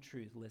of the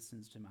truth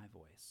listens to my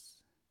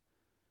voice."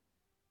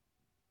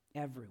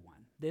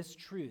 Everyone. This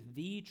truth,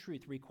 the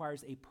truth,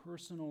 requires a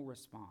personal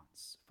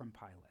response from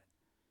Pilate.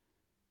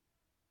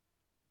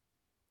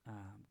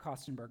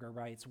 Kostenberger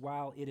writes,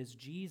 while it is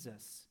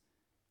Jesus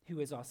who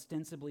is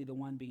ostensibly the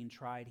one being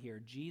tried here,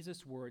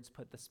 Jesus' words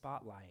put the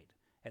spotlight,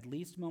 at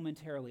least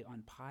momentarily,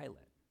 on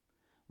Pilate.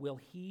 Will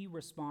he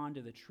respond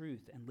to the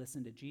truth and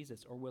listen to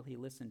Jesus, or will he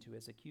listen to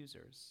his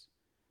accusers?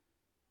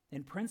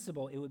 In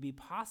principle, it would be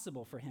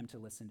possible for him to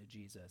listen to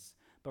Jesus,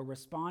 but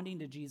responding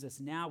to Jesus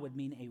now would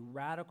mean a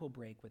radical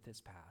break with his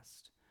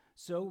past,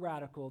 so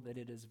radical that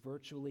it is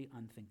virtually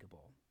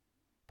unthinkable.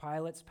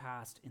 Pilate's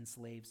past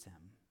enslaves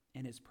him,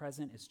 and his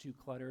present is too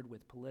cluttered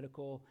with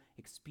political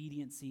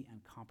expediency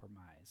and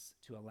compromise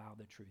to allow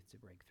the truth to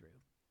break through.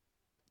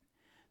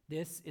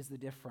 This is the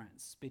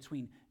difference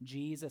between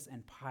Jesus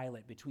and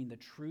Pilate, between the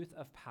truth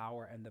of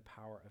power and the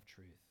power of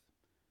truth.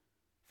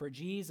 For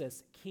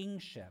Jesus,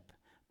 kingship,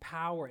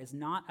 power is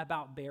not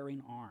about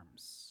bearing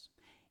arms.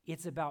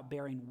 It's about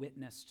bearing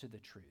witness to the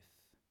truth.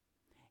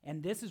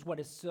 And this is what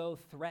is so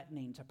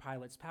threatening to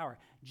Pilate's power.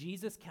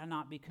 Jesus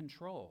cannot be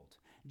controlled.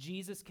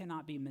 Jesus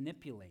cannot be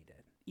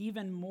manipulated.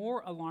 Even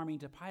more alarming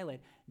to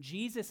Pilate,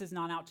 Jesus is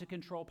not out to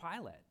control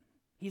Pilate.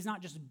 He's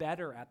not just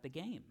better at the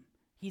game.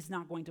 He's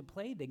not going to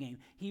play the game.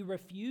 He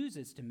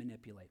refuses to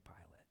manipulate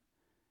Pilate.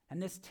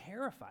 And this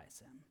terrifies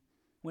him.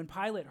 When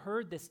Pilate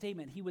heard this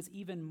statement, he was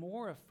even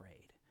more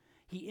afraid.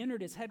 He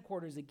entered his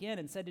headquarters again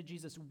and said to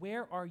Jesus,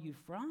 "Where are you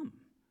from?"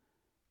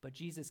 But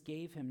Jesus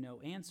gave him no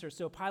answer.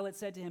 So Pilate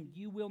said to him,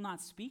 "You will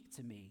not speak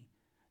to me.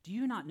 Do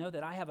you not know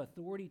that I have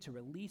authority to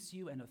release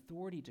you and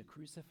authority to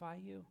crucify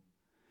you?"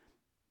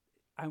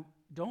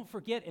 Don't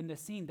forget in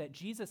this scene that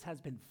Jesus has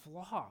been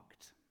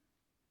flogged.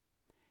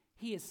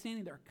 He is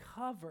standing there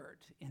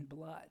covered in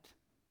blood.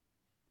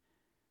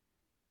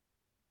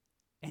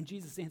 And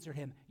Jesus answered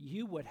him,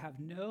 "You would have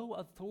no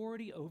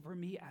authority over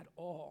me at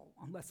all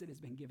unless it has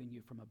been given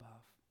you from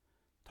above."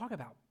 Talk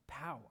about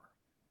power.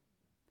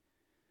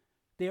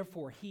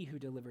 Therefore, he who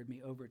delivered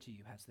me over to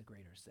you has the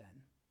greater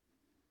sin.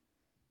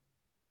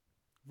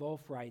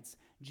 Wolf writes,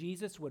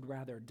 Jesus would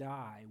rather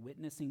die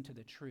witnessing to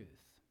the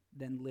truth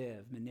than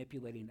live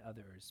manipulating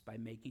others by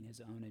making his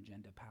own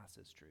agenda pass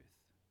as truth.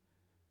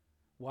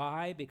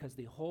 Why? Because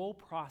the whole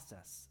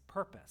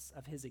purpose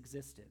of his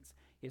existence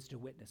is to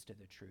witness to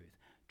the truth.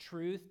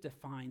 Truth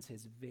defines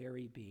his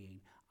very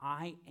being.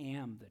 "I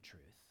am the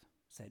truth,"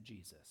 said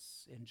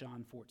Jesus in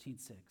John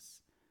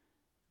 14:6,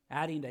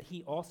 adding that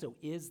he also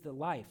is the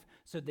life.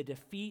 So the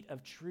defeat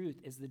of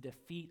truth is the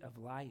defeat of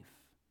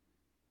life.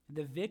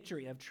 The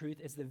victory of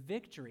truth is the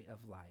victory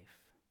of life.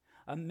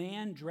 A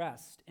man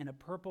dressed in a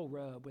purple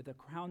robe with a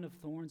crown of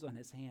thorns on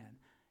his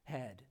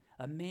head,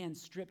 a man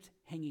stripped,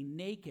 hanging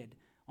naked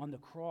on the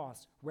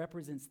cross,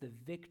 represents the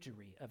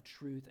victory of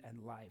truth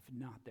and life,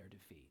 not their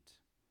defeat.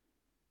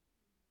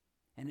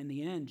 And in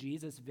the end,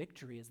 Jesus'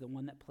 victory is the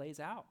one that plays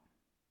out.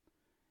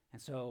 And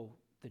so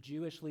the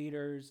Jewish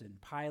leaders and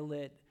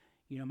Pilate,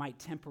 might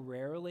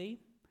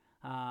temporarily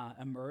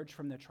emerge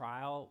from the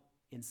trial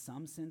in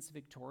some sense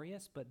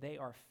victorious, but they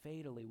are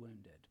fatally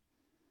wounded.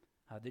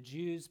 The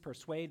Jews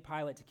persuade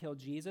Pilate to kill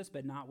Jesus,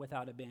 but not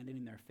without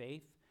abandoning their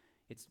faith.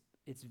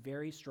 It's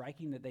very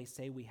striking that they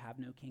say, "We have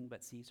no king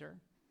but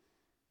Caesar."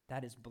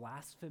 That is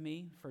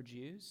blasphemy for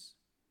Jews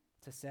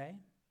to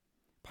say.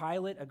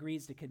 Pilate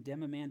agrees to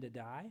condemn a man to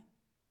die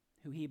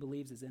who he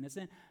believes is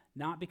innocent,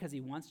 not because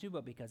he wants to,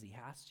 but because he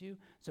has to.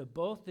 So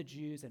both the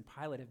Jews and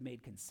Pilate have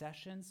made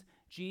concessions.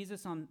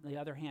 Jesus, on the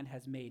other hand,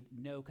 has made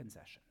no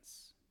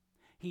concessions.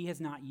 He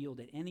has not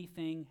yielded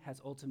anything, has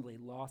ultimately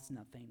lost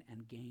nothing,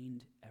 and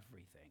gained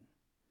everything.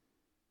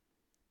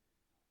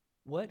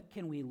 What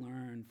can we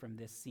learn from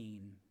this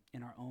scene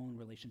in our own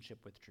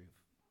relationship with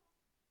truth?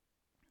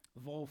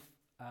 Wolf,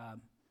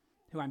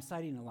 who I'm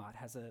citing a lot,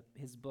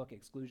 his book,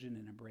 Exclusion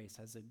and Embrace,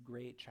 has a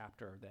great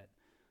chapter that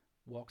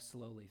walks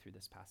slowly through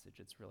this passage.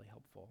 It's really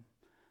helpful.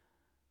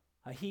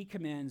 He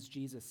commends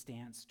Jesus'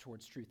 stance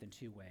towards truth in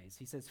two ways.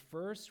 He says,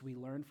 first, we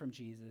learn from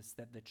Jesus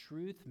that the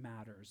truth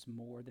matters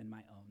more than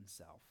my own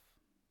self.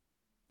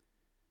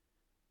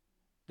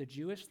 The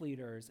Jewish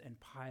leaders and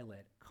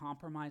Pilate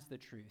compromised the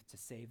truth to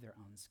save their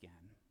own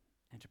skin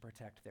and to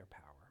protect their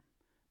power,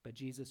 but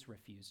Jesus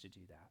refused to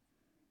do that.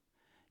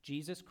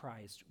 Jesus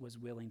Christ was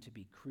willing to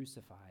be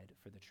crucified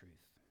for the truth.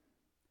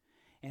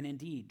 And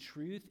indeed,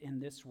 truth in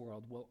this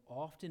world will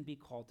often be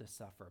called to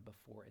suffer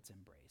before it's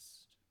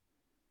embraced.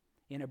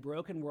 In a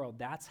broken world,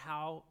 that's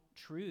how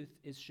truth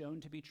is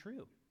shown to be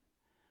true,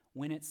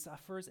 when it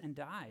suffers and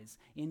dies.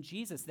 In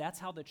Jesus, that's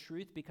how the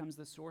truth becomes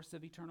the source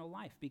of eternal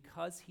life,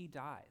 because he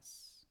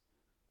dies.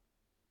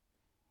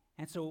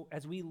 And so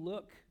as we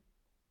look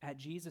at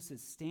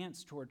Jesus'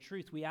 stance toward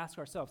truth, we ask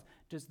ourselves,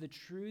 does the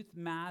truth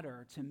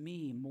matter to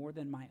me more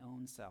than my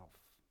own self?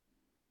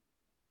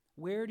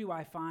 Where do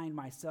I find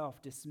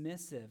myself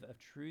dismissive of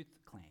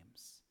truth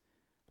claims,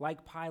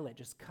 like Pilate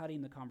just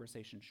cutting the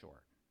conversation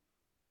short?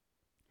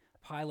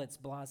 Pilate's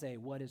blasé,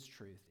 "What is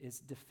truth?" is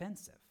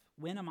defensive.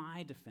 When am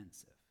I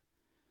defensive?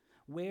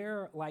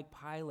 Where, like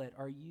Pilate,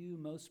 are you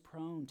most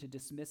prone to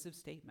dismissive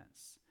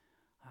statements,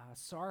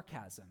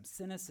 sarcasm,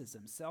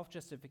 cynicism,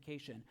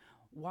 self-justification?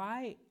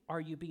 Why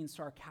are you being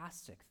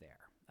sarcastic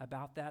there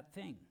about that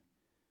thing?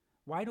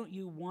 Why don't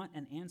you want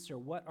an answer?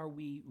 What are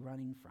we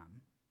running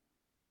from?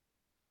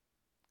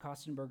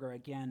 Kostenberger,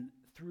 again,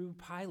 through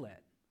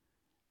Pilate,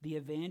 the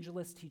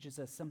evangelist teaches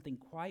us something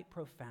quite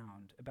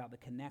profound about the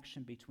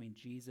connection between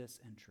Jesus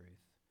and truth.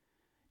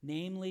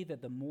 Namely,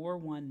 that the more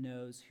one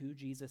knows who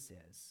Jesus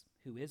is,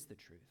 who is the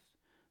truth,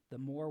 the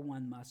more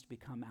one must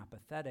become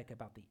apathetic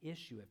about the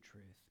issue of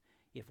truth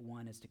if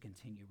one is to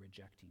continue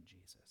rejecting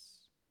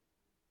Jesus.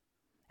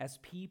 As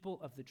people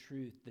of the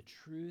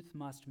truth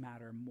must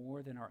matter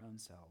more than our own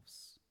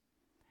selves.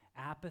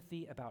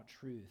 Apathy about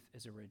truth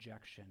is a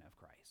rejection of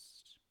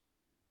Christ.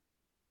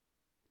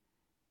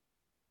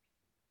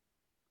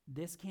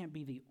 This can't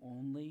be the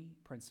only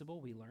principle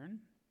we learn,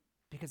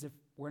 because if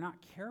we're not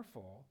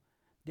careful,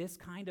 this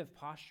kind of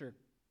posture,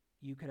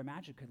 you could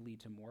imagine, could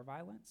lead to more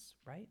violence,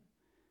 right?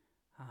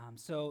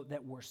 So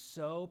that we're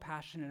so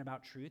passionate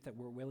about truth that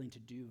we're willing to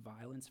do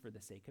violence for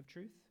the sake of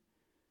truth.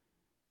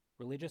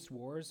 Religious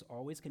wars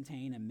always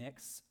contain a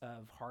mix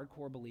of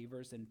hardcore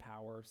believers and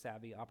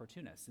power-savvy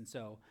opportunists. And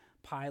so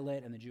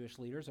Pilate and the Jewish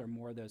leaders are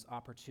more of those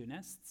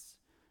opportunists,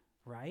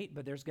 right?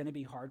 But there's going to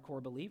be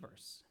hardcore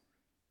believers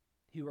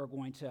who are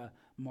going to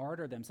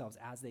martyr themselves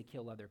as they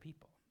kill other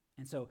people.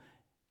 And so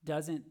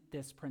doesn't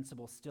this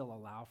principle still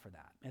allow for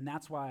that? And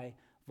that's why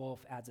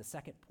Wolf adds a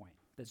second point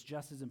that's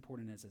just as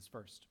important as his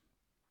first.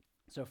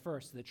 So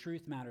first, the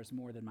truth matters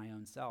more than my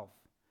own self.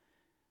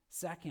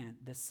 Second,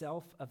 the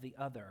self of the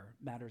other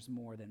matters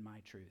more than my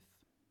truth.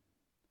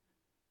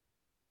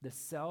 The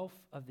self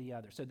of the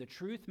other. So the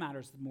truth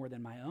matters more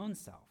than my own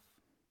self,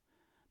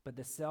 but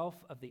the self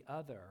of the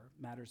other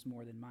matters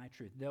more than my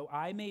truth. Though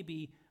I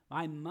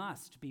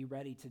must be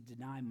ready to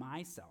deny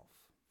myself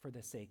for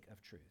the sake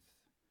of truth.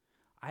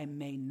 I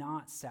may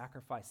not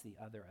sacrifice the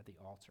other at the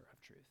altar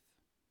of truth.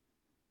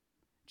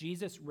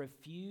 Jesus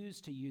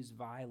refused to use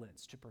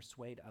violence to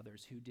persuade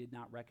others who did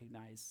not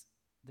recognize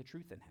the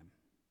truth in him.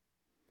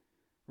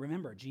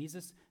 Remember,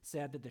 Jesus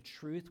said that the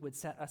truth would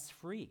set us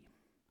free,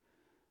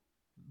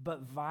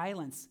 but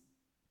violence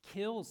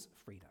kills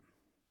freedom.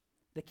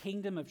 The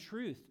kingdom of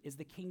truth is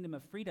the kingdom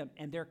of freedom,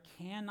 and there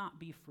cannot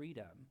be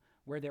freedom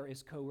where there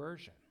is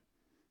coercion,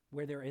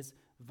 where there is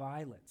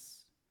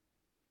violence.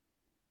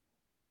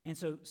 And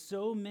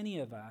so many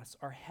of us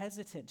are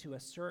hesitant to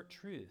assert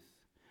truth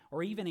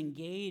or even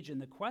engage in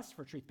the quest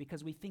for truth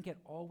because we think it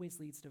always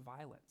leads to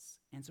violence.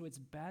 And so it's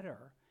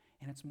better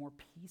and it's more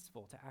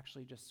peaceful to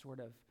actually just sort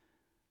of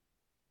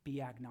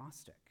be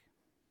agnostic.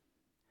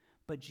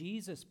 But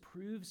Jesus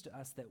proves to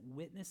us that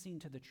witnessing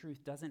to the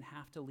truth doesn't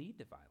have to lead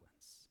to violence.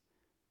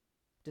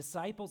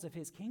 Disciples of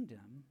his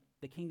kingdom,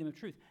 the kingdom of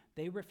truth,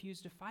 they refuse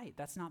to fight.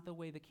 That's not the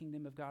way the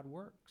kingdom of God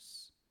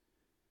works.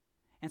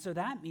 And so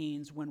that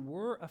means when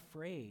we're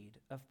afraid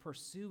of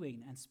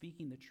pursuing and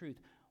speaking the truth,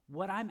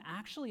 what I'm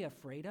actually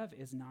afraid of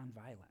is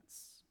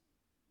nonviolence.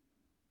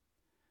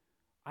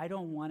 I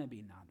don't want to be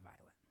nonviolent.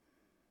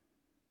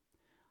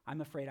 I'm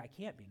afraid I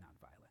can't be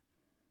nonviolent.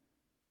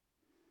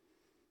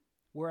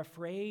 We're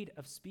afraid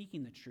of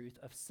speaking the truth,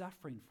 of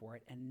suffering for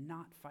it, and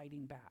not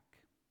fighting back.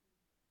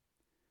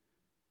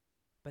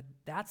 But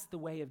that's the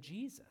way of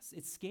Jesus.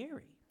 It's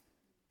scary.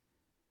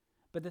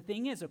 But the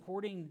thing is,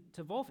 according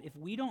to Wolf, if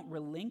we don't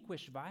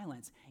relinquish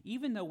violence,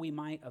 even though we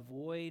might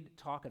avoid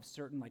talk of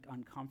certain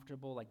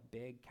uncomfortable,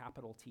 big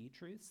capital T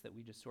truths that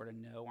we just sort of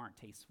know aren't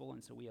tasteful,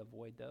 and so we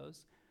avoid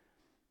those,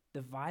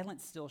 the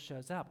violence still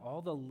shows up.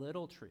 All the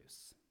little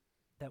truths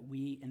that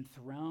we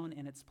enthrone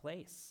in its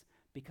place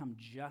become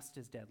just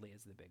as deadly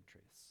as the big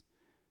truths.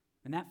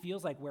 And that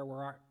feels like where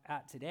we're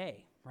at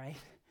today, right?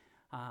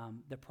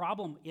 The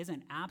problem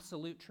isn't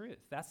absolute truth.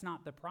 That's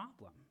not the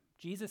problem.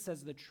 Jesus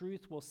says the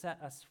truth will set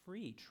us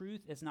free.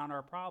 Truth is not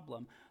our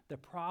problem. The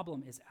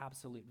problem is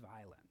absolute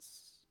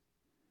violence.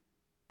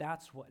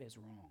 That's what is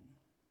wrong.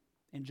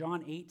 In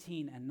John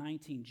 18 and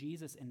 19,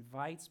 Jesus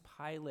invites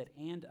Pilate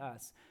and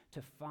us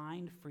to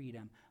find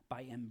freedom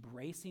by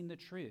embracing the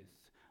truth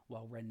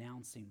while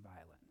renouncing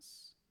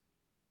violence.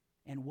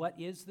 And what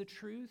is the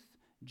truth?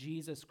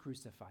 Jesus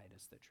crucified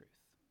is the truth.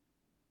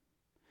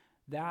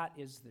 That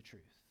is the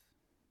truth.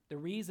 The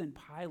reason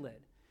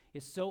Pilate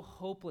is so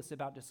hopeless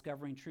about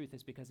discovering truth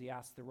is because he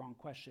asked the wrong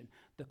question.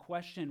 The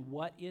question,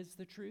 what is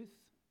the truth,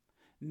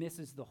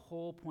 misses the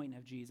whole point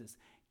of Jesus.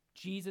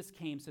 Jesus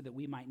came so that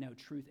we might know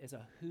truth is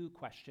a who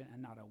question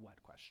and not a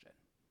what question.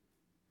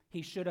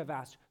 He should have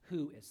asked,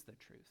 who is the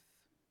truth?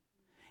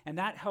 And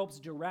that helps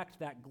direct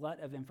that glut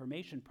of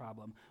information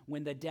problem.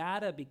 When the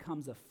data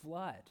becomes a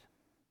flood,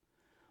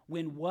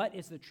 when what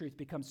is the truth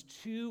becomes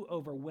too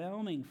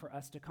overwhelming for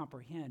us to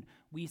comprehend,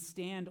 we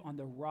stand on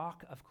the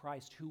rock of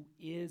Christ, who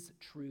is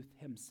truth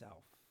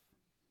himself.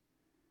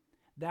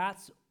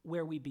 That's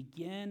where we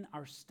begin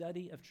our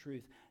study of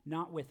truth,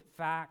 not with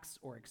facts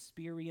or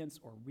experience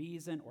or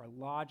reason or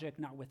logic,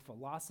 not with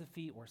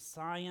philosophy or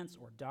science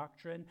or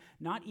doctrine,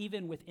 not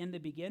even within the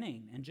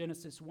beginning. In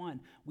Genesis 1,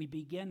 we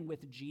begin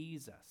with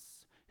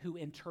Jesus, who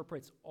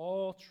interprets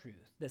all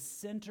truth, the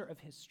center of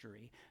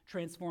history,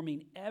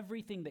 transforming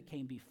everything that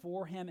came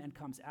before him and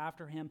comes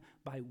after him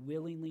by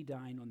willingly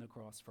dying on the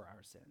cross for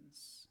our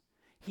sins.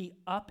 He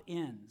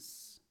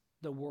upends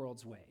the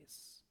world's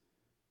ways.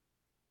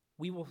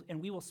 We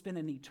will spend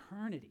an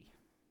eternity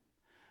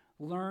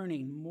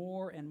learning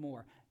more and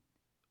more.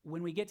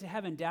 when we get to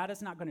heaven,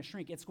 data's not going to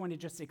shrink. It's going to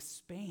just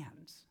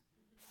expand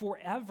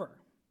forever.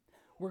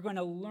 We're going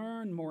to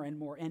learn more and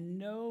more and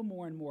know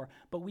more and more,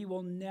 but we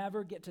will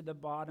never get to the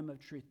bottom of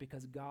truth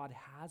because God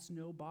has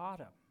no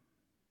bottom.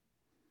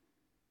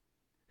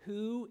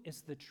 Who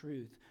is the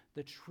truth?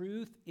 The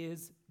truth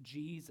is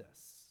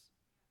Jesus.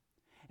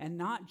 And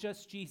not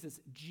just Jesus,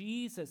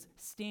 Jesus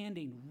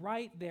standing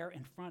right there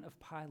in front of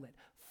Pilate,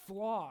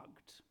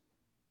 flogged.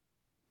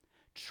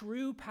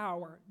 True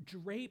power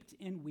draped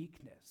in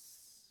weakness.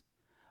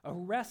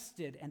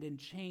 Arrested and in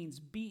chains,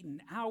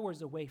 beaten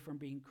hours away from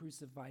being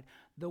crucified.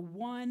 The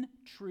one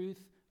true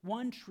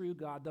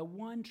God, the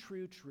one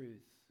true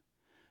truth,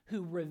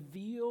 who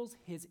reveals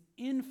his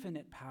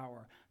infinite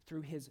power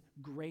through his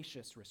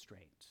gracious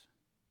restraint.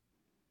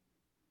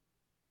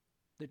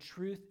 The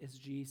truth is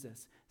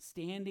Jesus,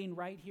 standing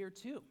right here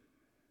too,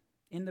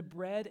 in the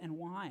bread and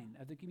wine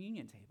of the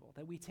communion table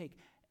that we take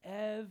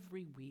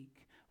every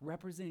week,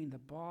 representing the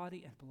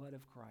body and blood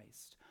of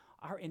Christ.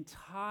 Our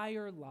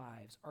entire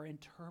lives are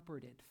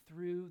interpreted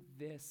through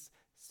this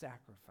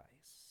sacrifice.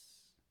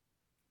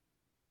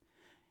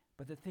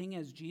 But the thing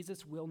is,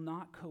 Jesus will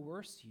not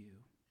coerce you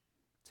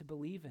to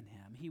believe in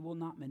him. He will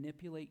not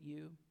manipulate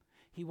you.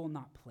 He will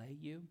not play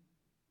you.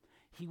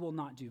 He will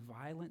not do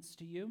violence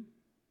to you,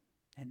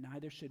 and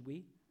neither should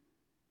we.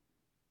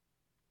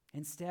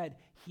 Instead,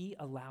 he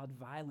allowed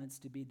violence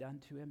to be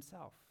done to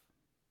himself,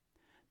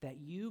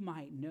 that you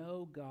might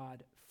know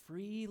God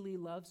freely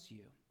loves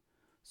you,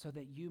 so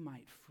that you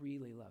might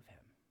freely love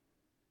him.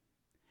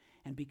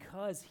 And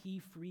because he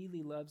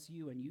freely loves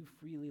you and you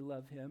freely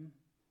love him,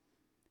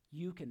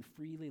 you can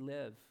freely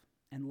live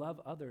and love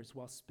others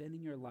while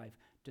spending your life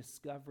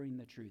discovering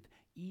the truth,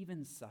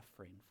 even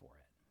suffering for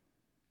it.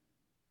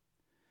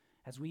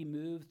 As we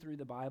move through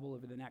the Bible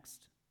over the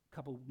next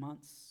couple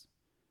months,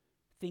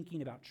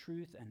 thinking about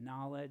truth and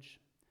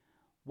knowledge,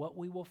 what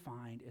we will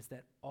find is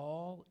that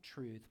all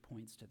truth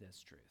points to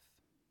this truth.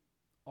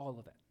 All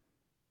of it.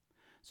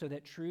 So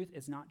that truth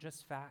is not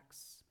just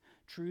facts.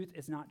 Truth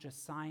is not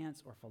just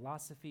science or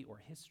philosophy or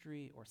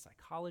history or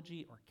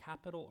psychology or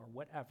capital or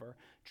whatever.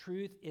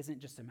 Truth isn't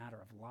just a matter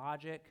of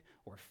logic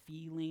or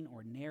feeling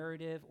or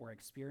narrative or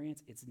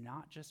experience. It's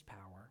not just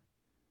power.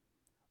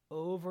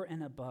 Over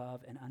and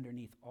above and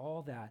underneath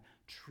all that,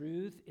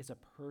 truth is a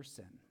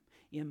person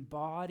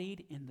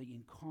embodied in the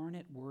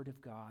incarnate Word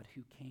of God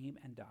who came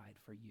and died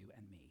for you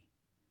and me.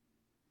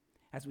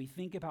 As we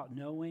think about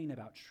knowing,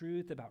 about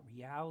truth, about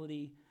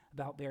reality,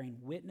 about bearing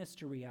witness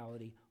to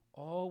reality,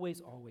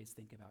 always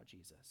think about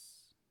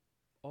Jesus.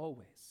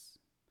 Always.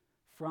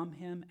 From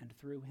him and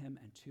through him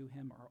and to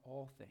him are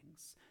all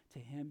things. To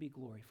him be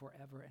glory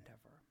forever and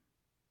ever.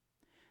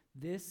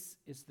 This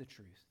is the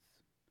truth.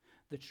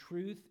 The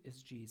truth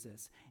is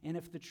Jesus. And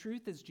if the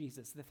truth is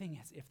Jesus, the thing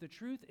is, if the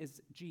truth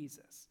is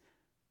Jesus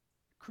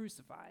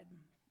crucified,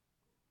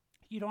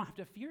 you don't have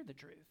to fear the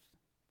truth,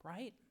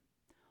 right?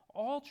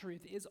 All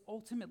truth is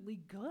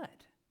ultimately good.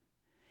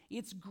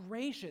 It's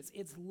gracious,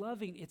 it's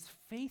loving, it's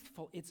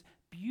faithful, it's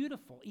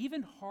beautiful.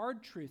 Even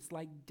hard truths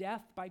like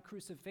death by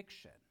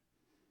crucifixion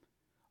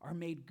are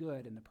made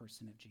good in the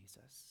person of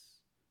Jesus.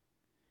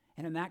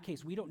 And in that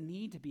case, we don't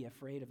need to be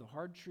afraid of the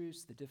hard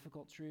truths, the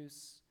difficult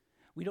truths.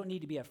 We don't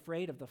need to be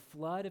afraid of the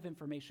flood of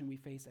information we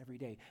face every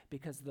day,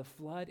 because the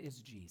flood is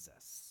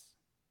Jesus.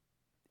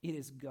 It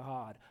is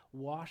God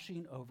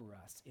washing over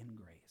us in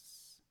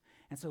grace.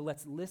 And so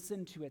let's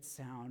listen to its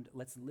sound,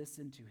 let's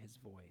listen to his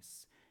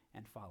voice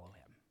and follow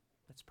him.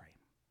 Let's pray.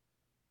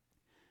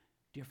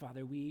 Dear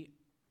Father, we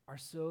are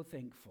so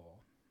thankful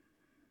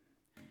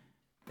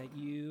that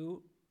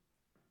you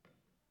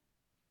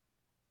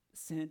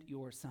sent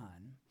your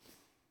Son,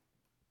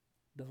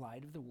 the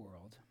light of the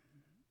world,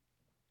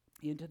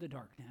 into the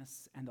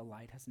darkness, and the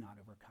light has not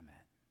overcome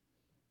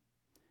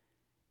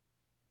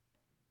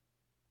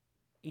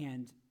it.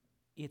 And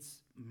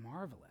it's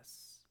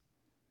marvelous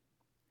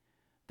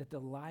that the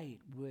light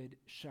would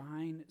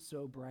shine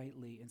so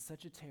brightly in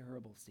such a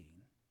terrible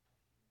scene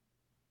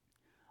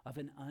of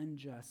an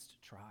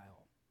unjust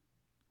trial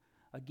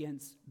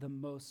against the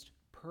most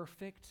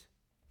perfect,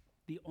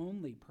 the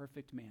only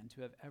perfect man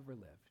to have ever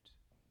lived.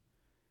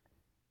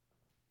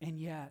 And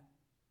yet,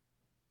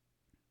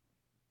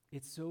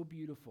 it's so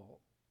beautiful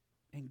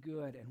and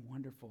good and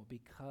wonderful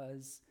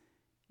because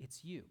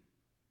it's you.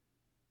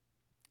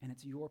 And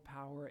it's your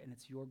power and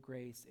it's your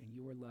grace and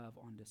your love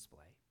on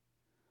display.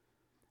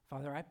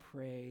 Father, I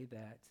pray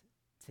that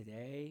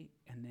today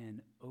and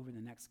then over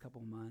the next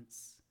couple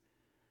months,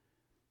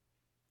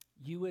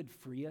 you would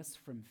free us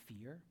from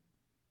fear,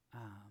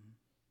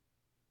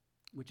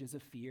 which is a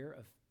fear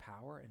of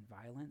power and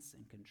violence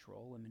and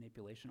control and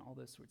manipulation, all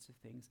those sorts of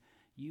things.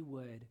 You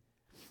would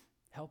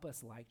help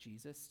us, like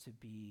Jesus, to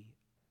be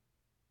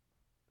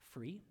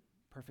free.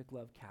 Perfect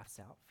love casts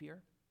out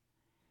fear.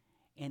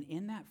 And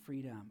in that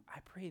freedom, I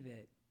pray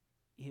that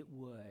it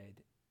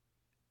would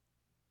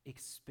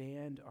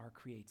expand our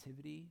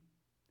creativity,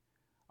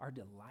 our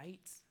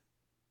delight,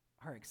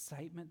 our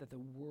excitement, that the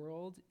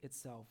world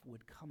itself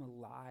would come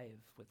alive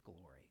with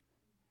glory.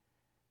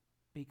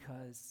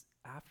 Because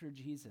after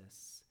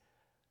Jesus,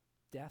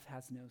 Death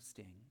has no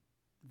sting.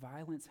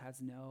 Violence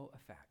has no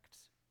effect,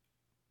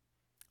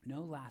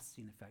 no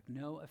lasting effect,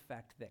 no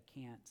effect that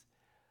can't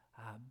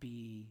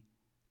be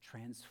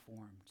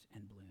transformed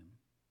and bloom.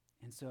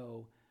 And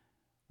so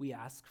we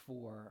ask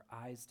for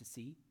eyes to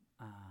see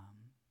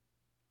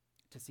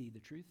the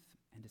truth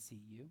and to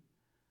see you.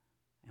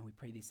 And we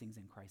pray these things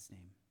in Christ's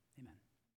name. Amen.